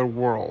from another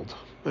world.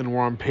 And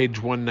we're on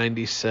page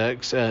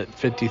 196 at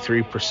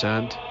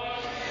 53%.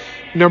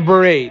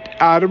 Number 8.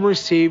 Adam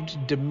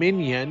received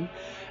dominion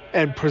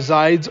and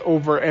presides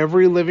over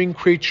every living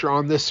creature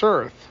on this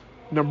earth.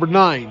 Number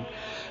 9.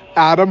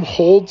 Adam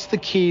holds the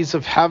keys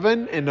of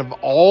heaven and of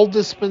all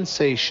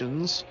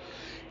dispensations.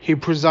 He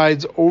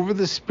presides over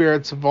the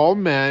spirits of all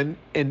men,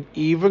 and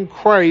even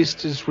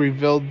Christ is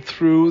revealed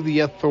through the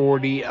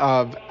authority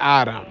of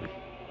Adam.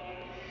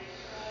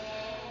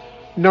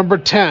 Number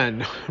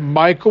 10.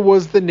 Michael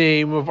was the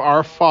name of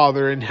our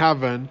Father in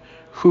heaven,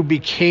 who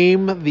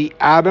became the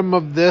Adam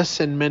of this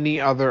and many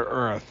other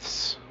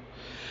earths.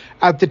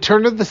 At the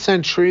turn of the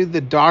century,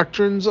 the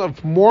doctrines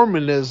of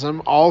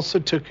Mormonism also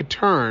took a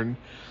turn.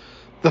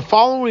 The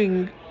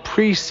following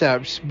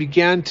precepts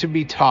began to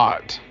be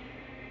taught.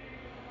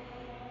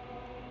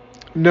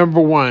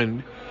 Number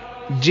 1,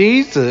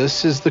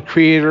 Jesus is the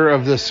creator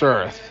of this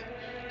earth.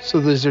 So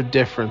these are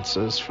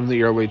differences from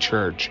the early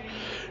church.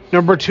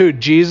 Number 2,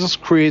 Jesus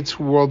creates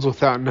worlds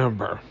without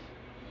number.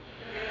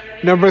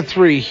 Number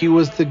 3, he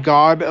was the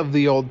God of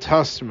the Old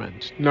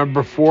Testament.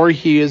 Number 4,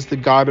 he is the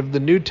God of the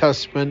New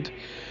Testament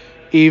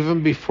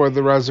even before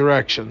the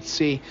resurrection.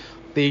 See,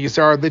 these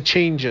are the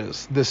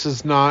changes. This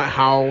is not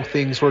how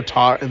things were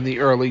taught in the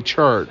early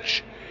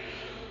church.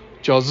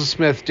 Joseph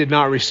Smith did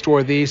not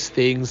restore these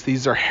things.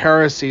 These are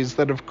heresies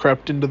that have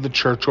crept into the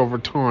church over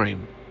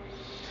time.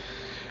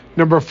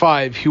 Number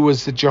 5, he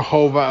was the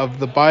Jehovah of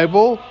the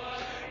Bible.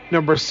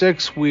 Number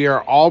 6, we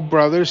are all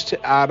brothers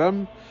to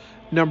Adam.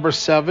 Number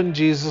 7,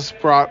 Jesus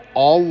brought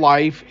all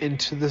life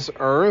into this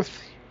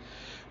earth.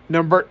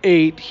 Number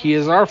 8, he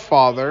is our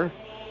Father.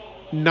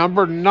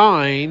 Number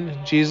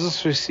 9,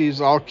 Jesus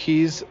receives all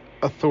keys,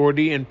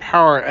 authority, and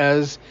power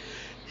as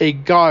a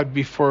God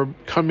before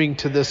coming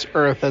to this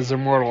earth as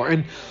immortal.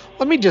 And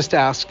let me just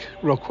ask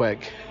real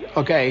quick,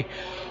 okay,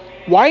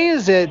 why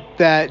is it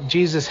that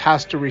Jesus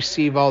has to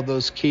receive all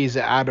those keys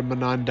of Adam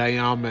and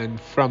Diamond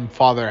from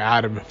Father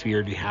Adam if he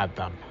already had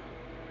them?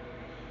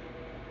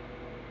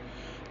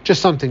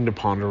 Just something to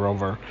ponder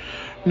over.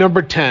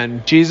 Number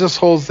 10, Jesus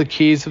holds the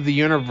keys of the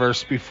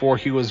universe before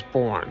he was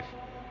born.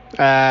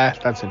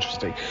 That's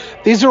interesting.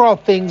 These are all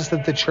things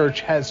that the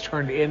church has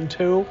turned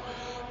into.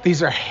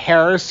 These are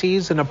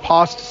heresies and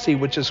apostasy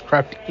which has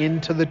crept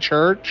into the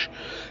church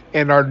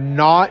and are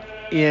not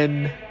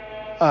in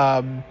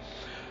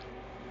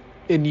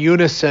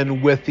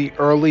unison with the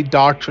early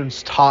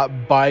doctrines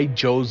taught by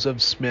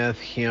Joseph Smith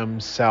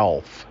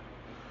himself.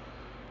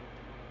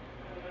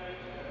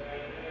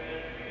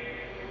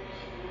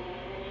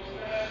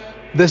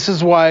 This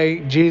is why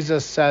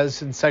Jesus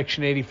says in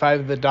section 85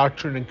 of the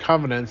Doctrine and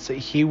Covenants that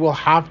he will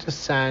have to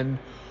send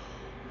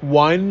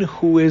one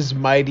who is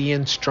mighty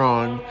and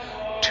strong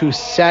to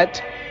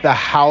set the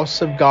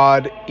house of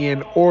God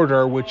in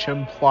order, which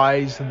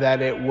implies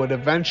that it would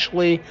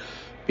eventually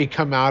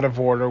become out of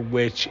order,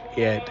 which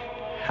it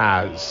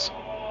has.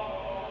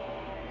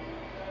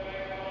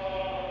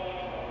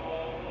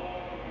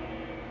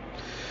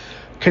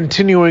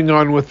 Continuing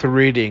on with the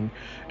reading.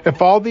 If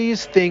all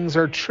these things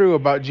are true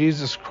about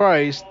Jesus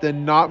Christ,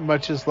 then not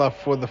much is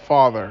left for the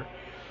Father.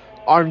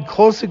 On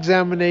close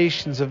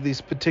examinations of these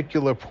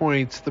particular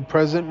points, the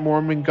present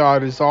Mormon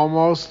God is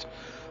almost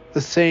the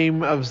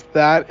same as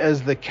that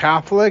as the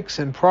Catholics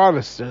and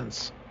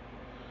Protestants.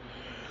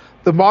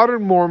 The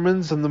modern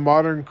Mormons and the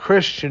modern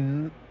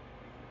Christian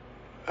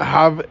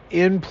have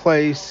in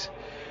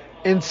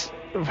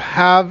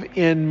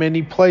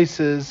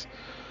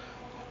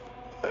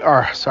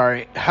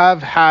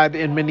had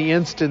in many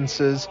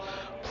instances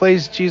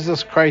placed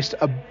Jesus Christ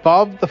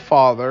above the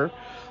Father.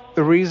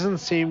 The reason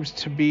seems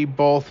to be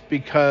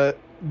because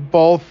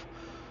both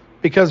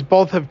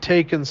have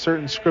taken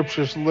certain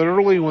scriptures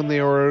literally when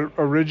they were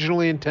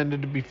originally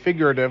intended to be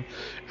figurative,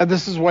 and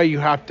this is why you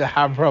have to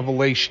have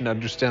revelation to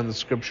understand the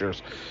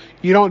scriptures.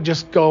 You don't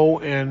just go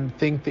and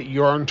think that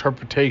your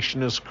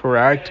interpretation is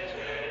correct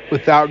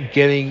without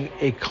getting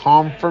a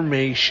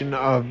confirmation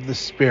of the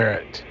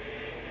Spirit.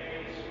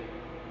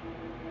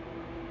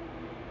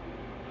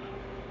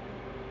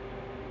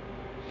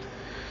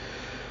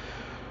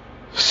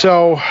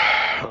 So,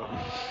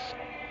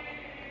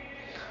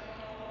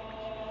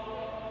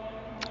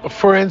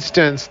 for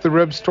instance, the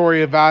rib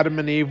story of Adam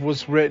and Eve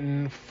was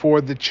written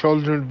for the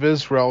children of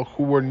Israel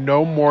who were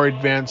no more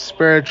advanced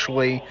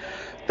spiritually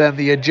than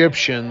the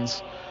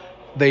Egyptians.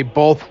 They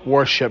both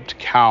worshipped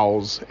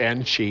cows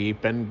and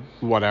sheep and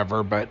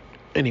whatever, but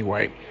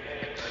anyway.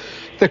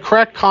 The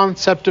correct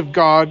concept of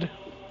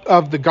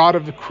the God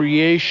of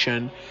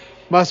creation,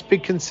 must be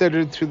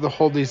considered through the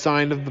whole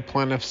design of the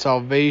plan of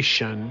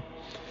salvation.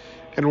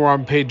 And we're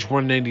on page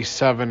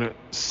 197 at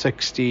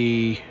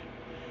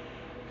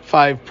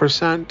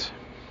 65%.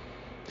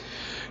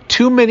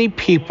 Too many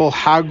people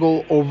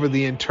haggle over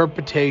the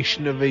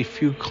interpretation of a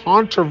few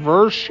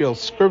controversial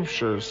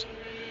scriptures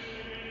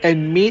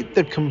and miss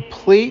the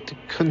complete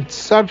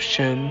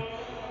conception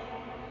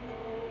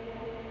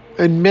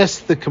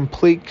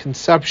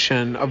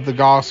of the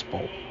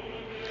gospel.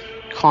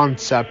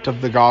 Concept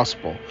of the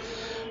gospel.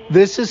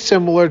 This is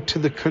similar to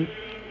the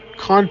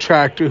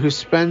contractor who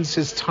spends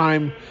his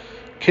time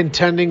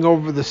contending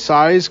over the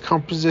size,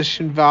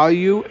 composition,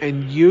 value,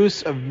 and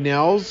use of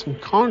nails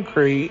and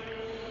concrete,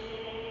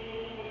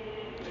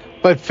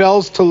 but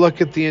fails to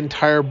look at the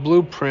entire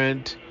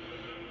blueprint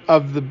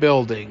of the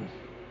building.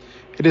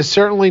 It is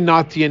certainly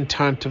not the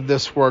intent of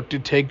this work to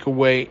take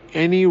away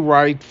any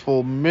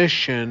rightful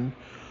mission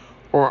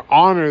or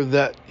honor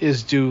that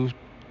is due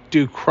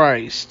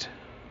Christ.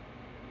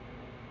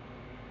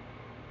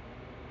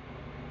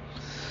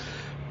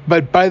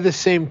 But by the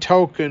same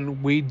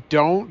token, we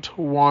don't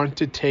want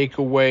to take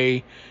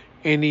away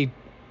any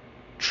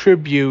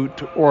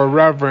tribute or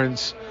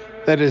reverence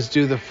that is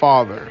due the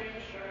Father.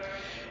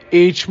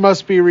 Each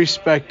must be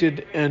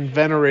respected and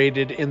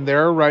venerated in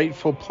their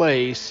rightful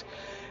place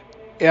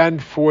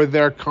and for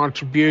their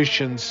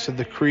contributions to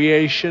the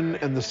creation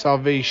and the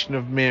salvation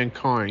of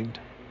mankind.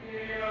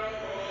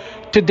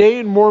 Today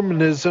in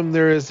Mormonism,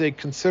 there is a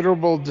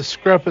considerable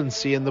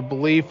discrepancy in the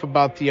belief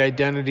about the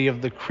identity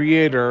of the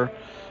Creator.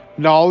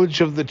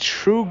 Knowledge of the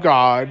true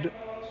God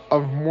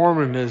of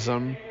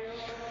Mormonism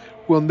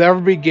will never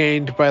be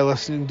gained by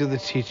listening to the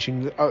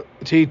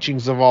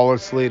teachings of all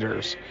its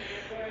leaders,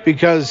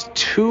 because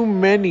too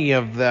many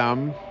of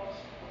them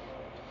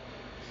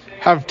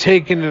have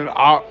taken an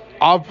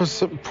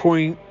opposite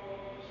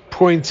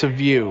points of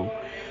view.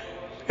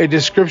 A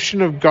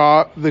description of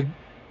God,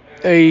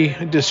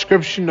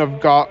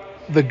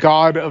 the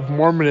God of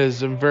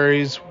Mormonism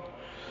varies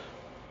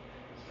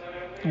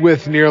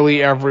with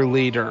nearly every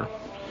leader.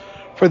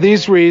 For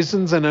these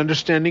reasons, an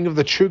understanding of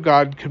the true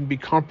God can be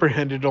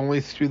comprehended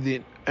only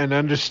through an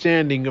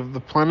understanding of the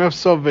plan of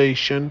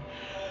salvation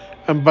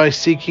and by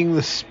seeking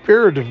the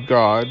Spirit of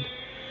God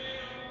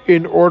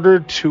in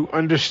order to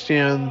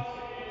understand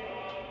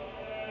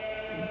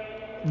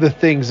the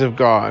things of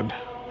God.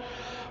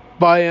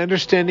 By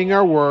understanding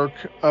our work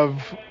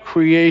of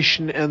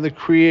creation and the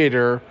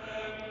Creator,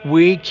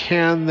 we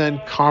can then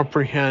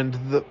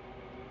comprehend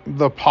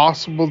the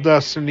possible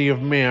destiny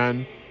of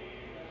man,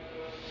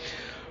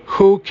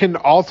 who can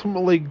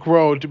ultimately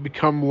grow to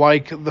become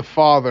like the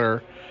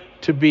Father,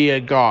 to be a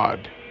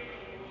God.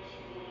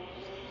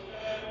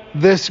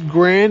 This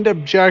grand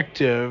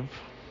objective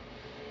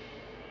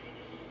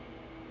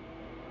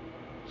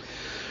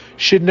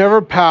should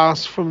never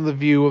pass from the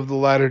view of the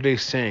Latter-day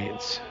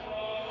Saints.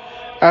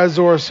 As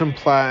Orson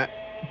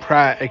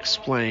Pratt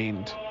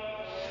explained,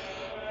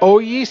 O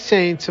ye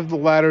saints of the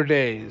latter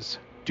days,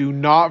 do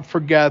not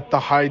forget the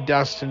high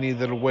destiny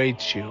that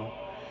awaits you.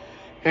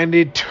 And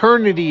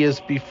eternity is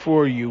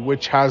before you,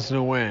 which has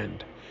no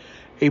end.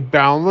 A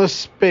boundless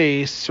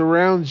space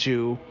surrounds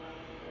you,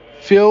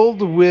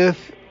 filled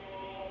with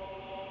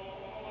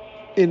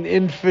an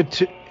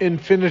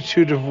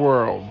infinitude of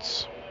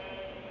worlds.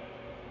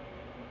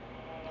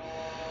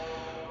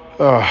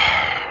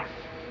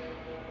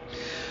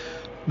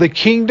 The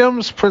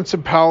kingdoms,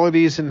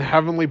 principalities, and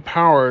heavenly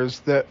powers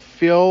that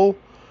fill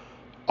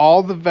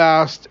all the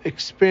vast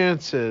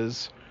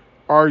expanses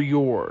are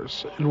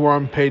yours. And we're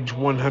on page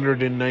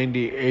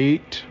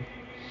 198.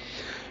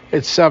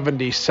 It's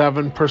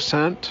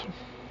 77%.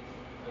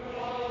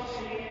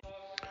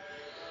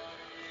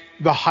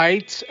 The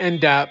heights and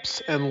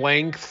depths and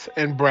lengths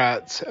and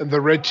breadths and the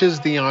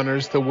riches, the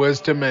honors, the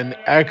wisdom and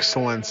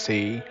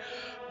excellency,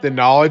 the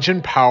knowledge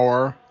and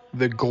power,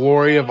 the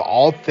glory of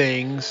all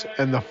things,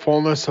 and the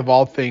fullness of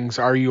all things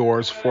are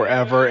yours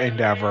forever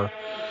and ever.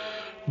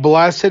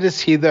 Blessed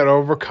is he that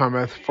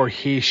overcometh, for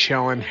he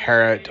shall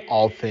inherit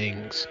all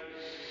things.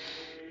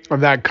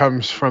 And that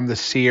comes from the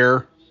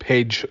Seer,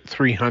 page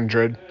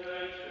 300.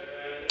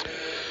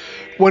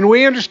 When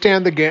we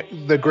understand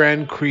the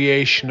grand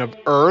creation of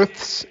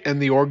earths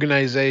and the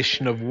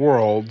organization of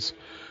worlds,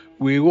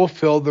 we will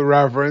feel the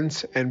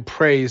reverence and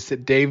praise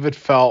that David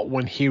felt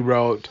when he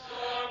wrote,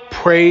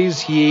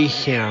 Praise ye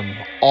him,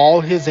 all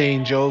his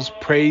angels,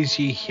 praise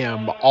ye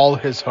him, all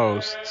his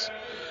hosts.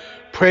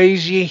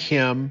 Praise ye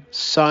him,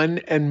 sun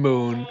and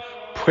moon,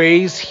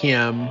 praise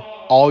him,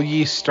 all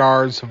ye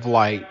stars of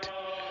light.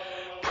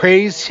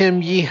 Praise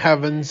him, ye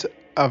heavens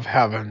of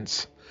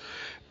heavens,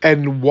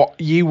 and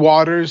ye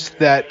waters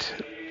that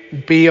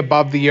be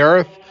above the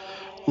earth.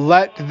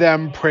 Let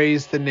them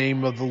praise the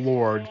name of the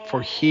Lord,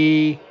 for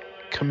he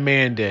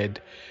commanded,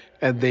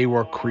 and they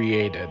were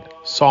created.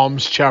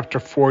 Psalms chapter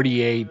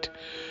 48,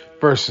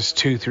 verses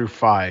 2 through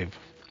 5.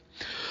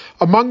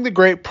 Among the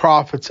great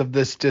prophets of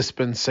this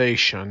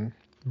dispensation,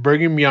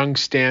 Brigham Young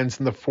stands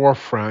in the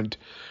forefront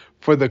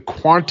for the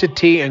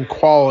quantity and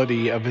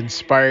quality of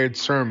inspired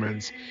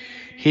sermons.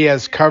 He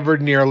has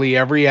covered nearly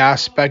every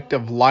aspect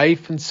of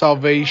life and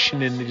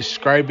salvation in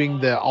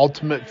describing the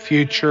ultimate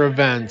future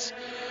events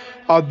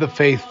of the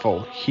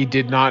faithful. He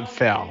did not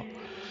fail.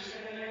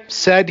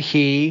 Said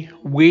he,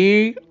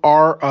 we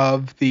are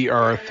of the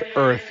earth,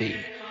 earthy,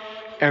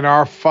 and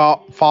our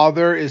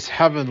Father is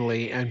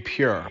heavenly and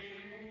pure.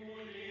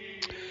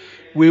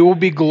 We will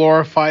be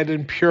glorified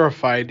and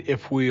purified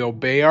if we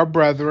obey our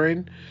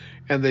brethren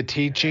and the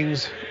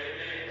teachings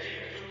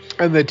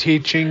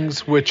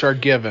which are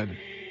given.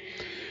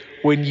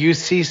 When you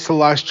see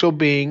celestial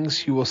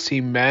beings, you will see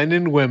men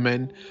and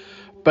women,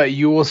 but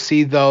you will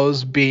see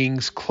those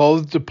beings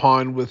clothed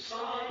upon with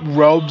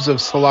robes of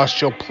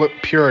celestial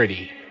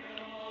purity.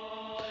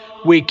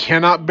 We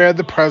cannot bear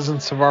the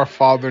presence of our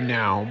Father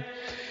now,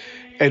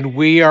 and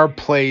we are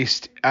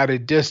placed at a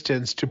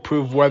distance to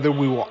prove whether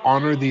we will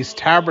honor these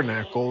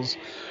tabernacles,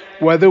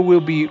 whether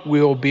we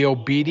will be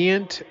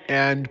obedient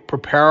and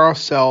prepare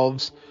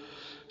ourselves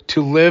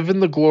to live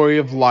in the glory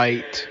of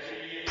light,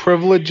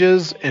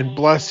 privileges, and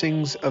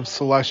blessings of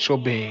celestial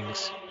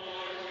beings.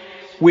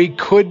 We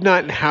could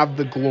not have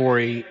the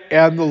glory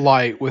and the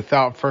light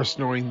without first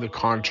knowing the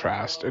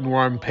contrast. And we're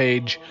on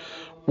page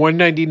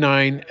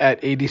 199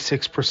 at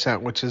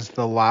 86%, which is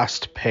the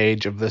last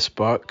page of this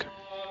book.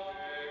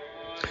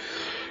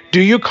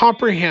 Do you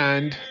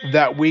comprehend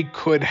that we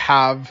could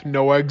have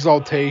no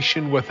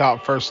exaltation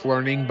without first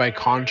learning by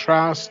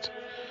contrast?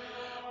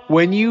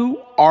 When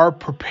you are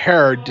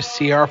prepared to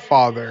see our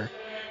Father,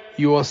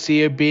 you will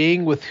see a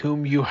being with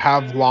whom you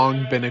have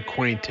long been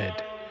acquainted,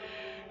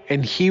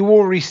 and he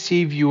will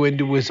receive you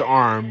into his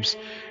arms,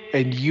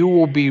 and you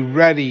will be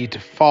ready to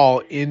fall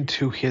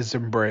into his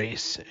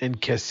embrace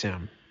and kiss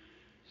him,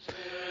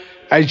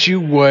 as you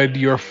would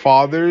your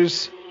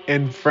fathers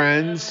and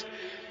friends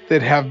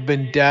that have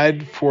been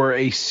dead for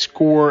a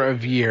score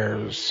of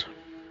years.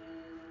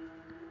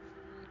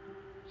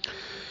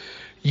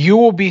 You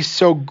will be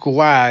so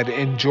glad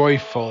and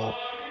joyful.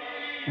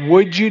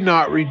 Would you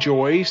not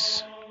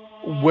rejoice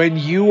when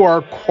you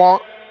are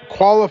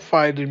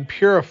qualified and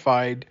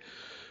purified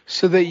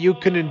so that you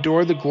can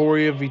endure the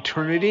glory of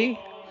eternity,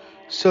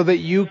 so that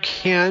you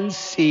can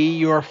see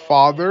your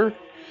Father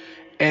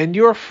and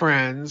your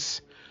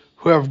friends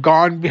who have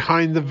gone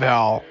behind the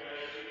veil?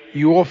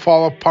 You will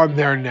fall upon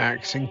their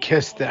necks and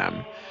kiss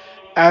them,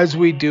 as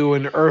we do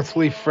an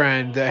earthly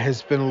friend that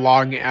has been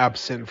long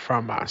absent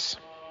from us,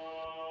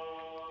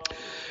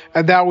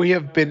 and that we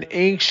have been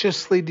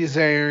anxiously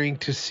desiring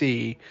to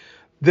see.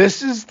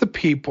 This is the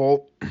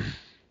people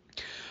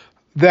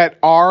that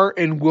are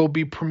and will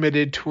be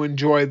permitted to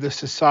enjoy the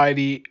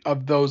society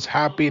of those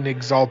happy and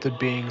exalted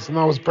beings. And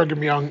that was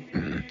Brigham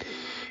Young,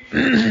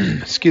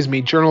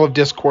 Journal of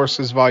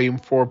Discourses, Volume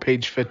 4,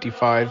 page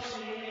 55.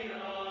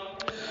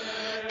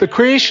 The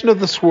creation of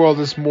this world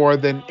is more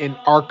than an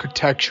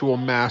architectural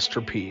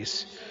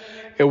masterpiece.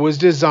 It was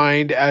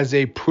designed as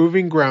a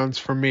proving grounds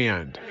for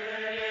man.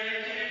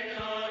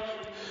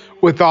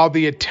 With all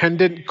the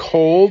attendant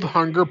cold,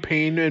 hunger,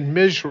 pain, and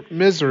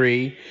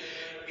misery,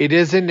 it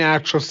is a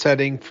natural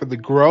setting for the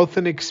growth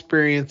and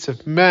experience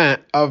of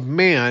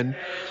man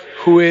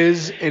who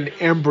is an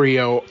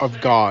embryo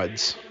of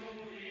God's.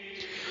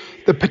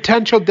 The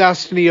potential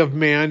destiny of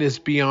man is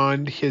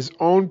beyond his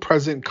own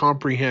present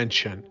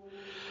comprehension.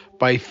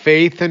 By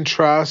faith and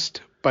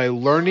trust, by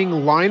learning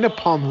line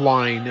upon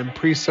line and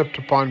precept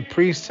upon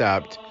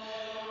precept,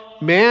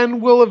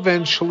 man will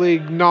eventually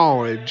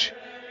acknowledge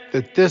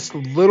that this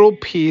little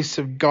piece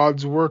of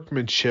God's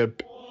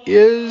workmanship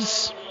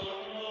is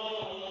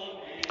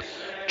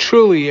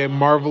truly a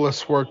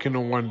marvelous work and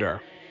a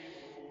wonder.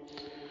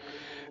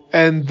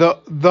 And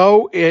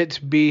though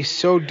it be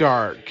so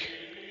dark,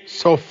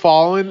 so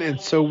fallen, and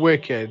so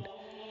wicked,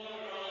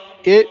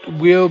 it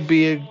will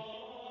be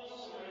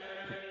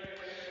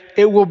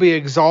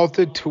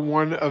exalted to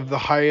one of the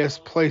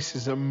highest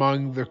places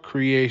among the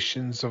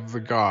creations of the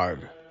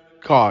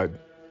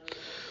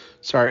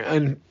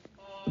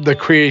the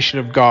creation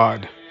of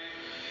God.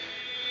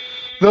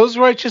 Those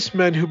righteous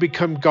men who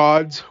become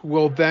gods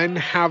will then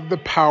have the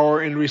power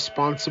and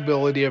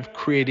responsibility of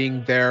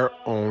creating their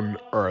own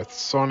earth.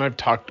 So, and I've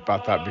talked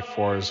about that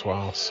before as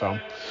well. So,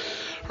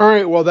 all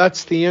right, well,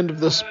 that's the end of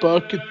this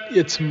book.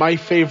 It's my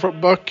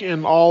favorite book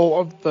in all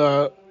of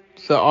the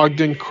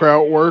Ogden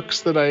Kraut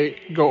works that I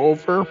go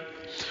over.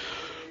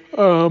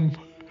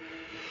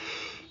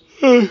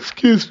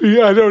 Excuse me,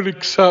 I don't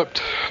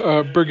accept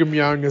Brigham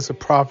Young as a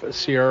prophet,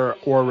 seer,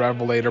 or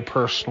revelator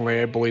personally.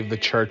 I believe the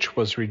church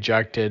was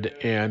rejected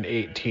in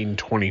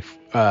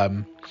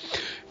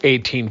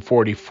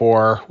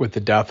 1844 with the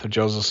death of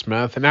Joseph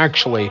Smith. And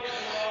actually,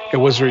 it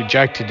was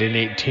rejected in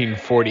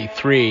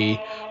 1843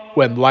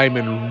 when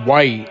Lyman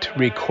White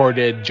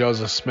recorded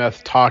Joseph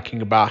Smith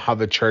talking about how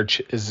the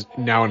church is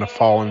now in a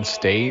fallen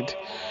state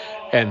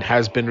and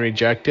has been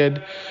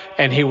rejected.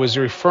 And he was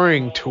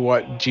referring to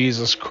what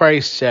Jesus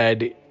Christ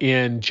said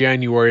in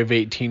January of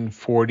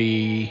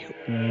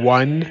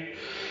 1841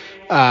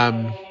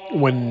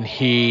 when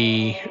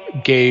he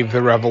gave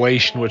the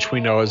revelation, which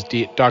we know as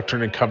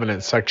Doctrine and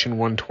Covenants, section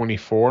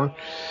 124.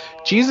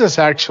 Jesus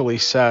actually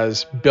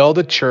says, build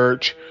a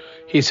church.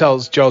 He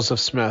tells Joseph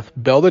Smith,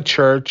 build a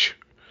church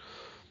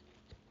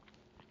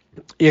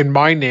in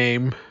my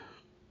name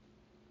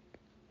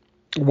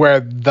where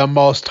the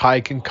Most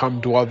High can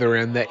come dwell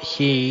therein, that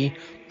he,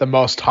 the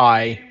Most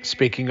High,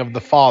 speaking of the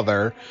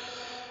Father,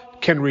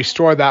 can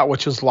restore that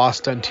which was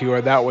lost unto you,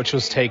 or that which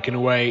was taken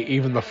away,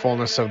 even the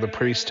fullness of the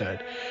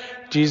priesthood.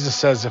 Jesus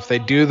says if they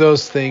do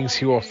those things,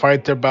 he will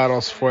fight their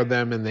battles for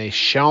them, and they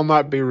shall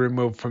not be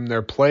removed from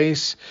their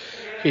place.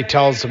 He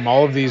tells them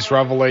all of these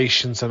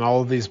revelations and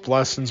all of these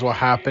blessings will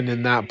happen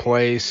in that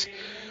place.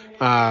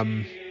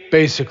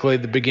 Basically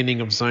the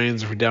beginning of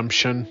Zion's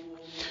redemption.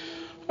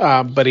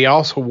 But he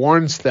also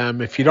warns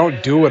them, if you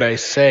don't do what I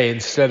say,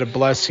 instead of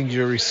blessings,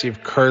 you'll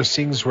receive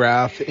cursings,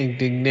 wrath,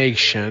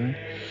 indignation.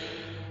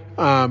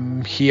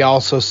 He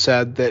also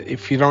said that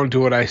if you don't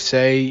do what I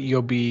say,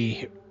 you'll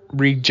be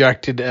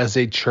rejected as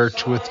a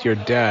church with your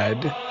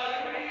dead.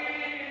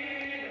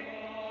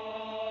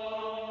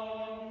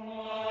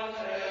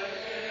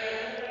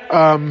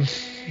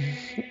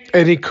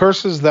 And he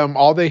curses them,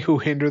 all they who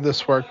hinder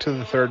this work, to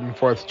the third and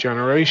fourth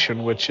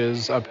generation, which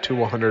is up to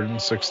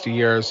 160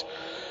 years.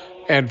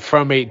 And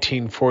from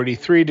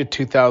 1843 to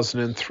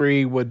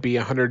 2003 would be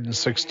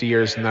 160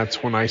 years, and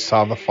that's when I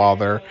saw the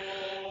Father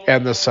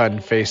and the Son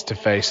face to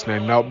face. And I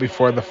knelt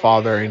before the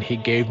Father, and he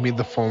gave me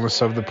the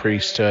fullness of the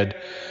priesthood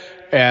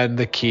and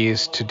the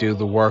keys to do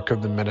the work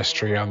of the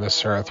ministry on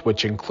this earth,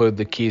 which include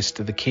the keys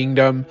to the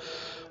kingdom,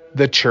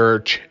 the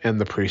church, and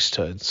the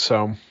priesthood.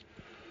 So,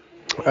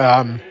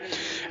 and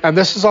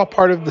this is all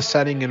part of the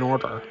setting in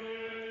order.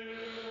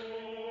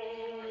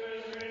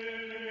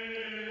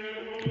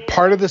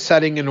 Part of the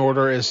setting in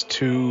order is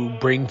to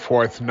bring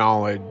forth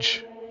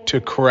knowledge,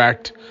 to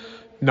correct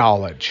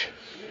knowledge.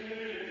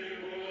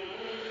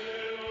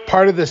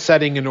 Part of the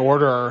setting in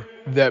order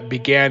that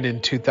began in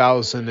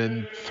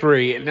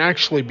 2003, and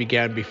actually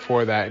began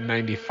before that in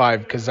 95,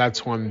 because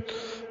that's when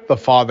the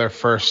Father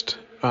first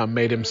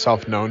made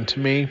himself known to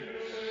me.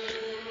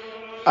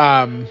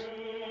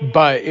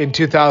 But in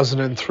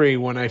 2003,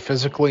 when I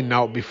physically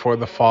knelt before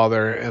the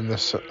Father and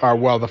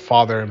the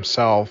Father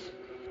himself,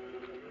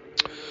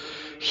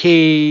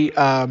 he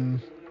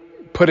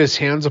put his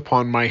hands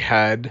upon my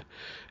head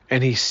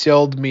and he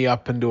sealed me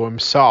up into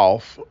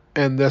himself.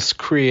 And this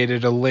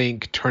created a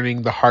link,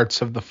 turning the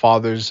hearts of the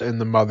fathers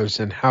and the mothers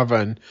in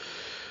heaven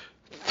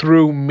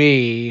through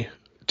me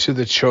to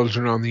the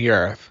children on the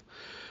earth.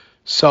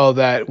 So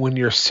that when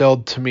you're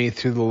sealed to me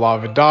through the law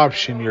of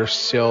adoption, you're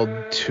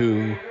sealed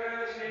to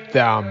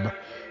them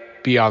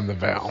beyond the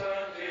veil.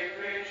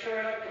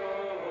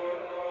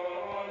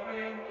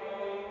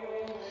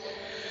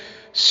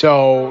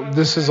 So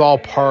this is all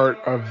part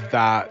of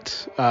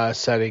that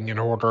setting in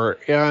order.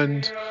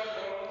 And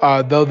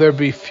though there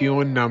be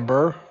few in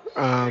number,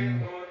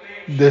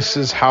 this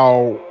is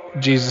how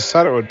Jesus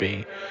said it would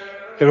be.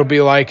 It'll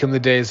be like in the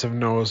days of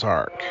Noah's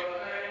Ark.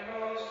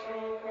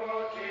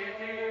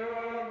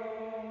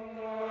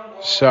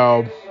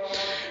 So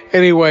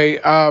anyway,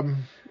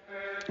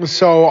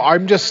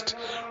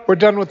 we're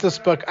done with this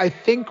book. I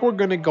think we're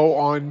going to go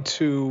on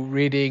to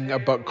reading a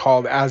book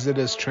called As It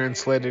Is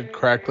Translated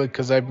Correctly,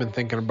 because I've been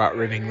thinking about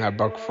reading that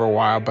book for a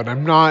while, but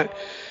I'm not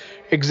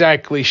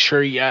exactly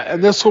sure yet.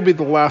 And this will be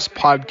the last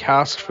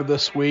podcast for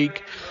this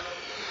week.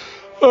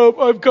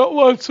 I've got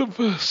lots of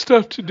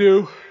stuff to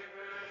do.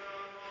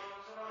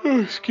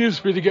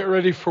 Excuse me, to get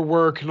ready for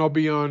work, and I'll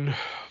be on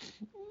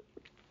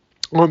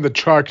the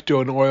truck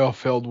doing oil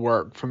field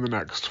work for the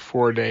next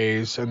 4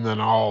 days, and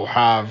then I'll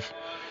have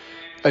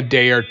a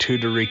day or two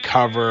to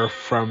recover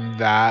from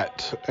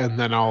that, and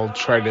then I'll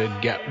try to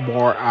get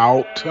more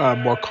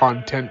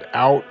content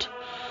out.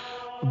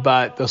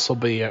 But this will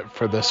be it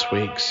for this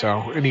week.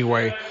 So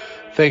anyway,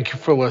 thank you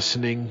for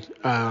listening.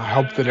 I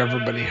hope that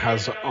everybody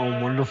has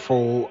a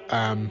wonderful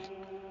time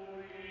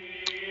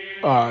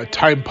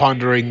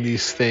pondering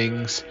these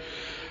things,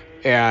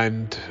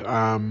 and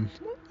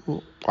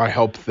I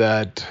hope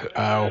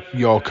that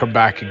you'll come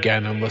back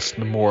again and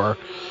listen to more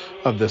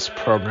of this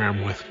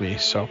program with me.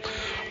 So,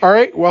 all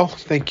right. Well,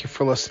 thank you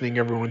for listening,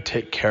 everyone.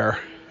 Take care.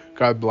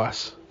 God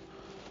bless.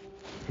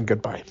 And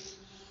goodbye.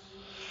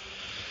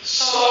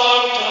 So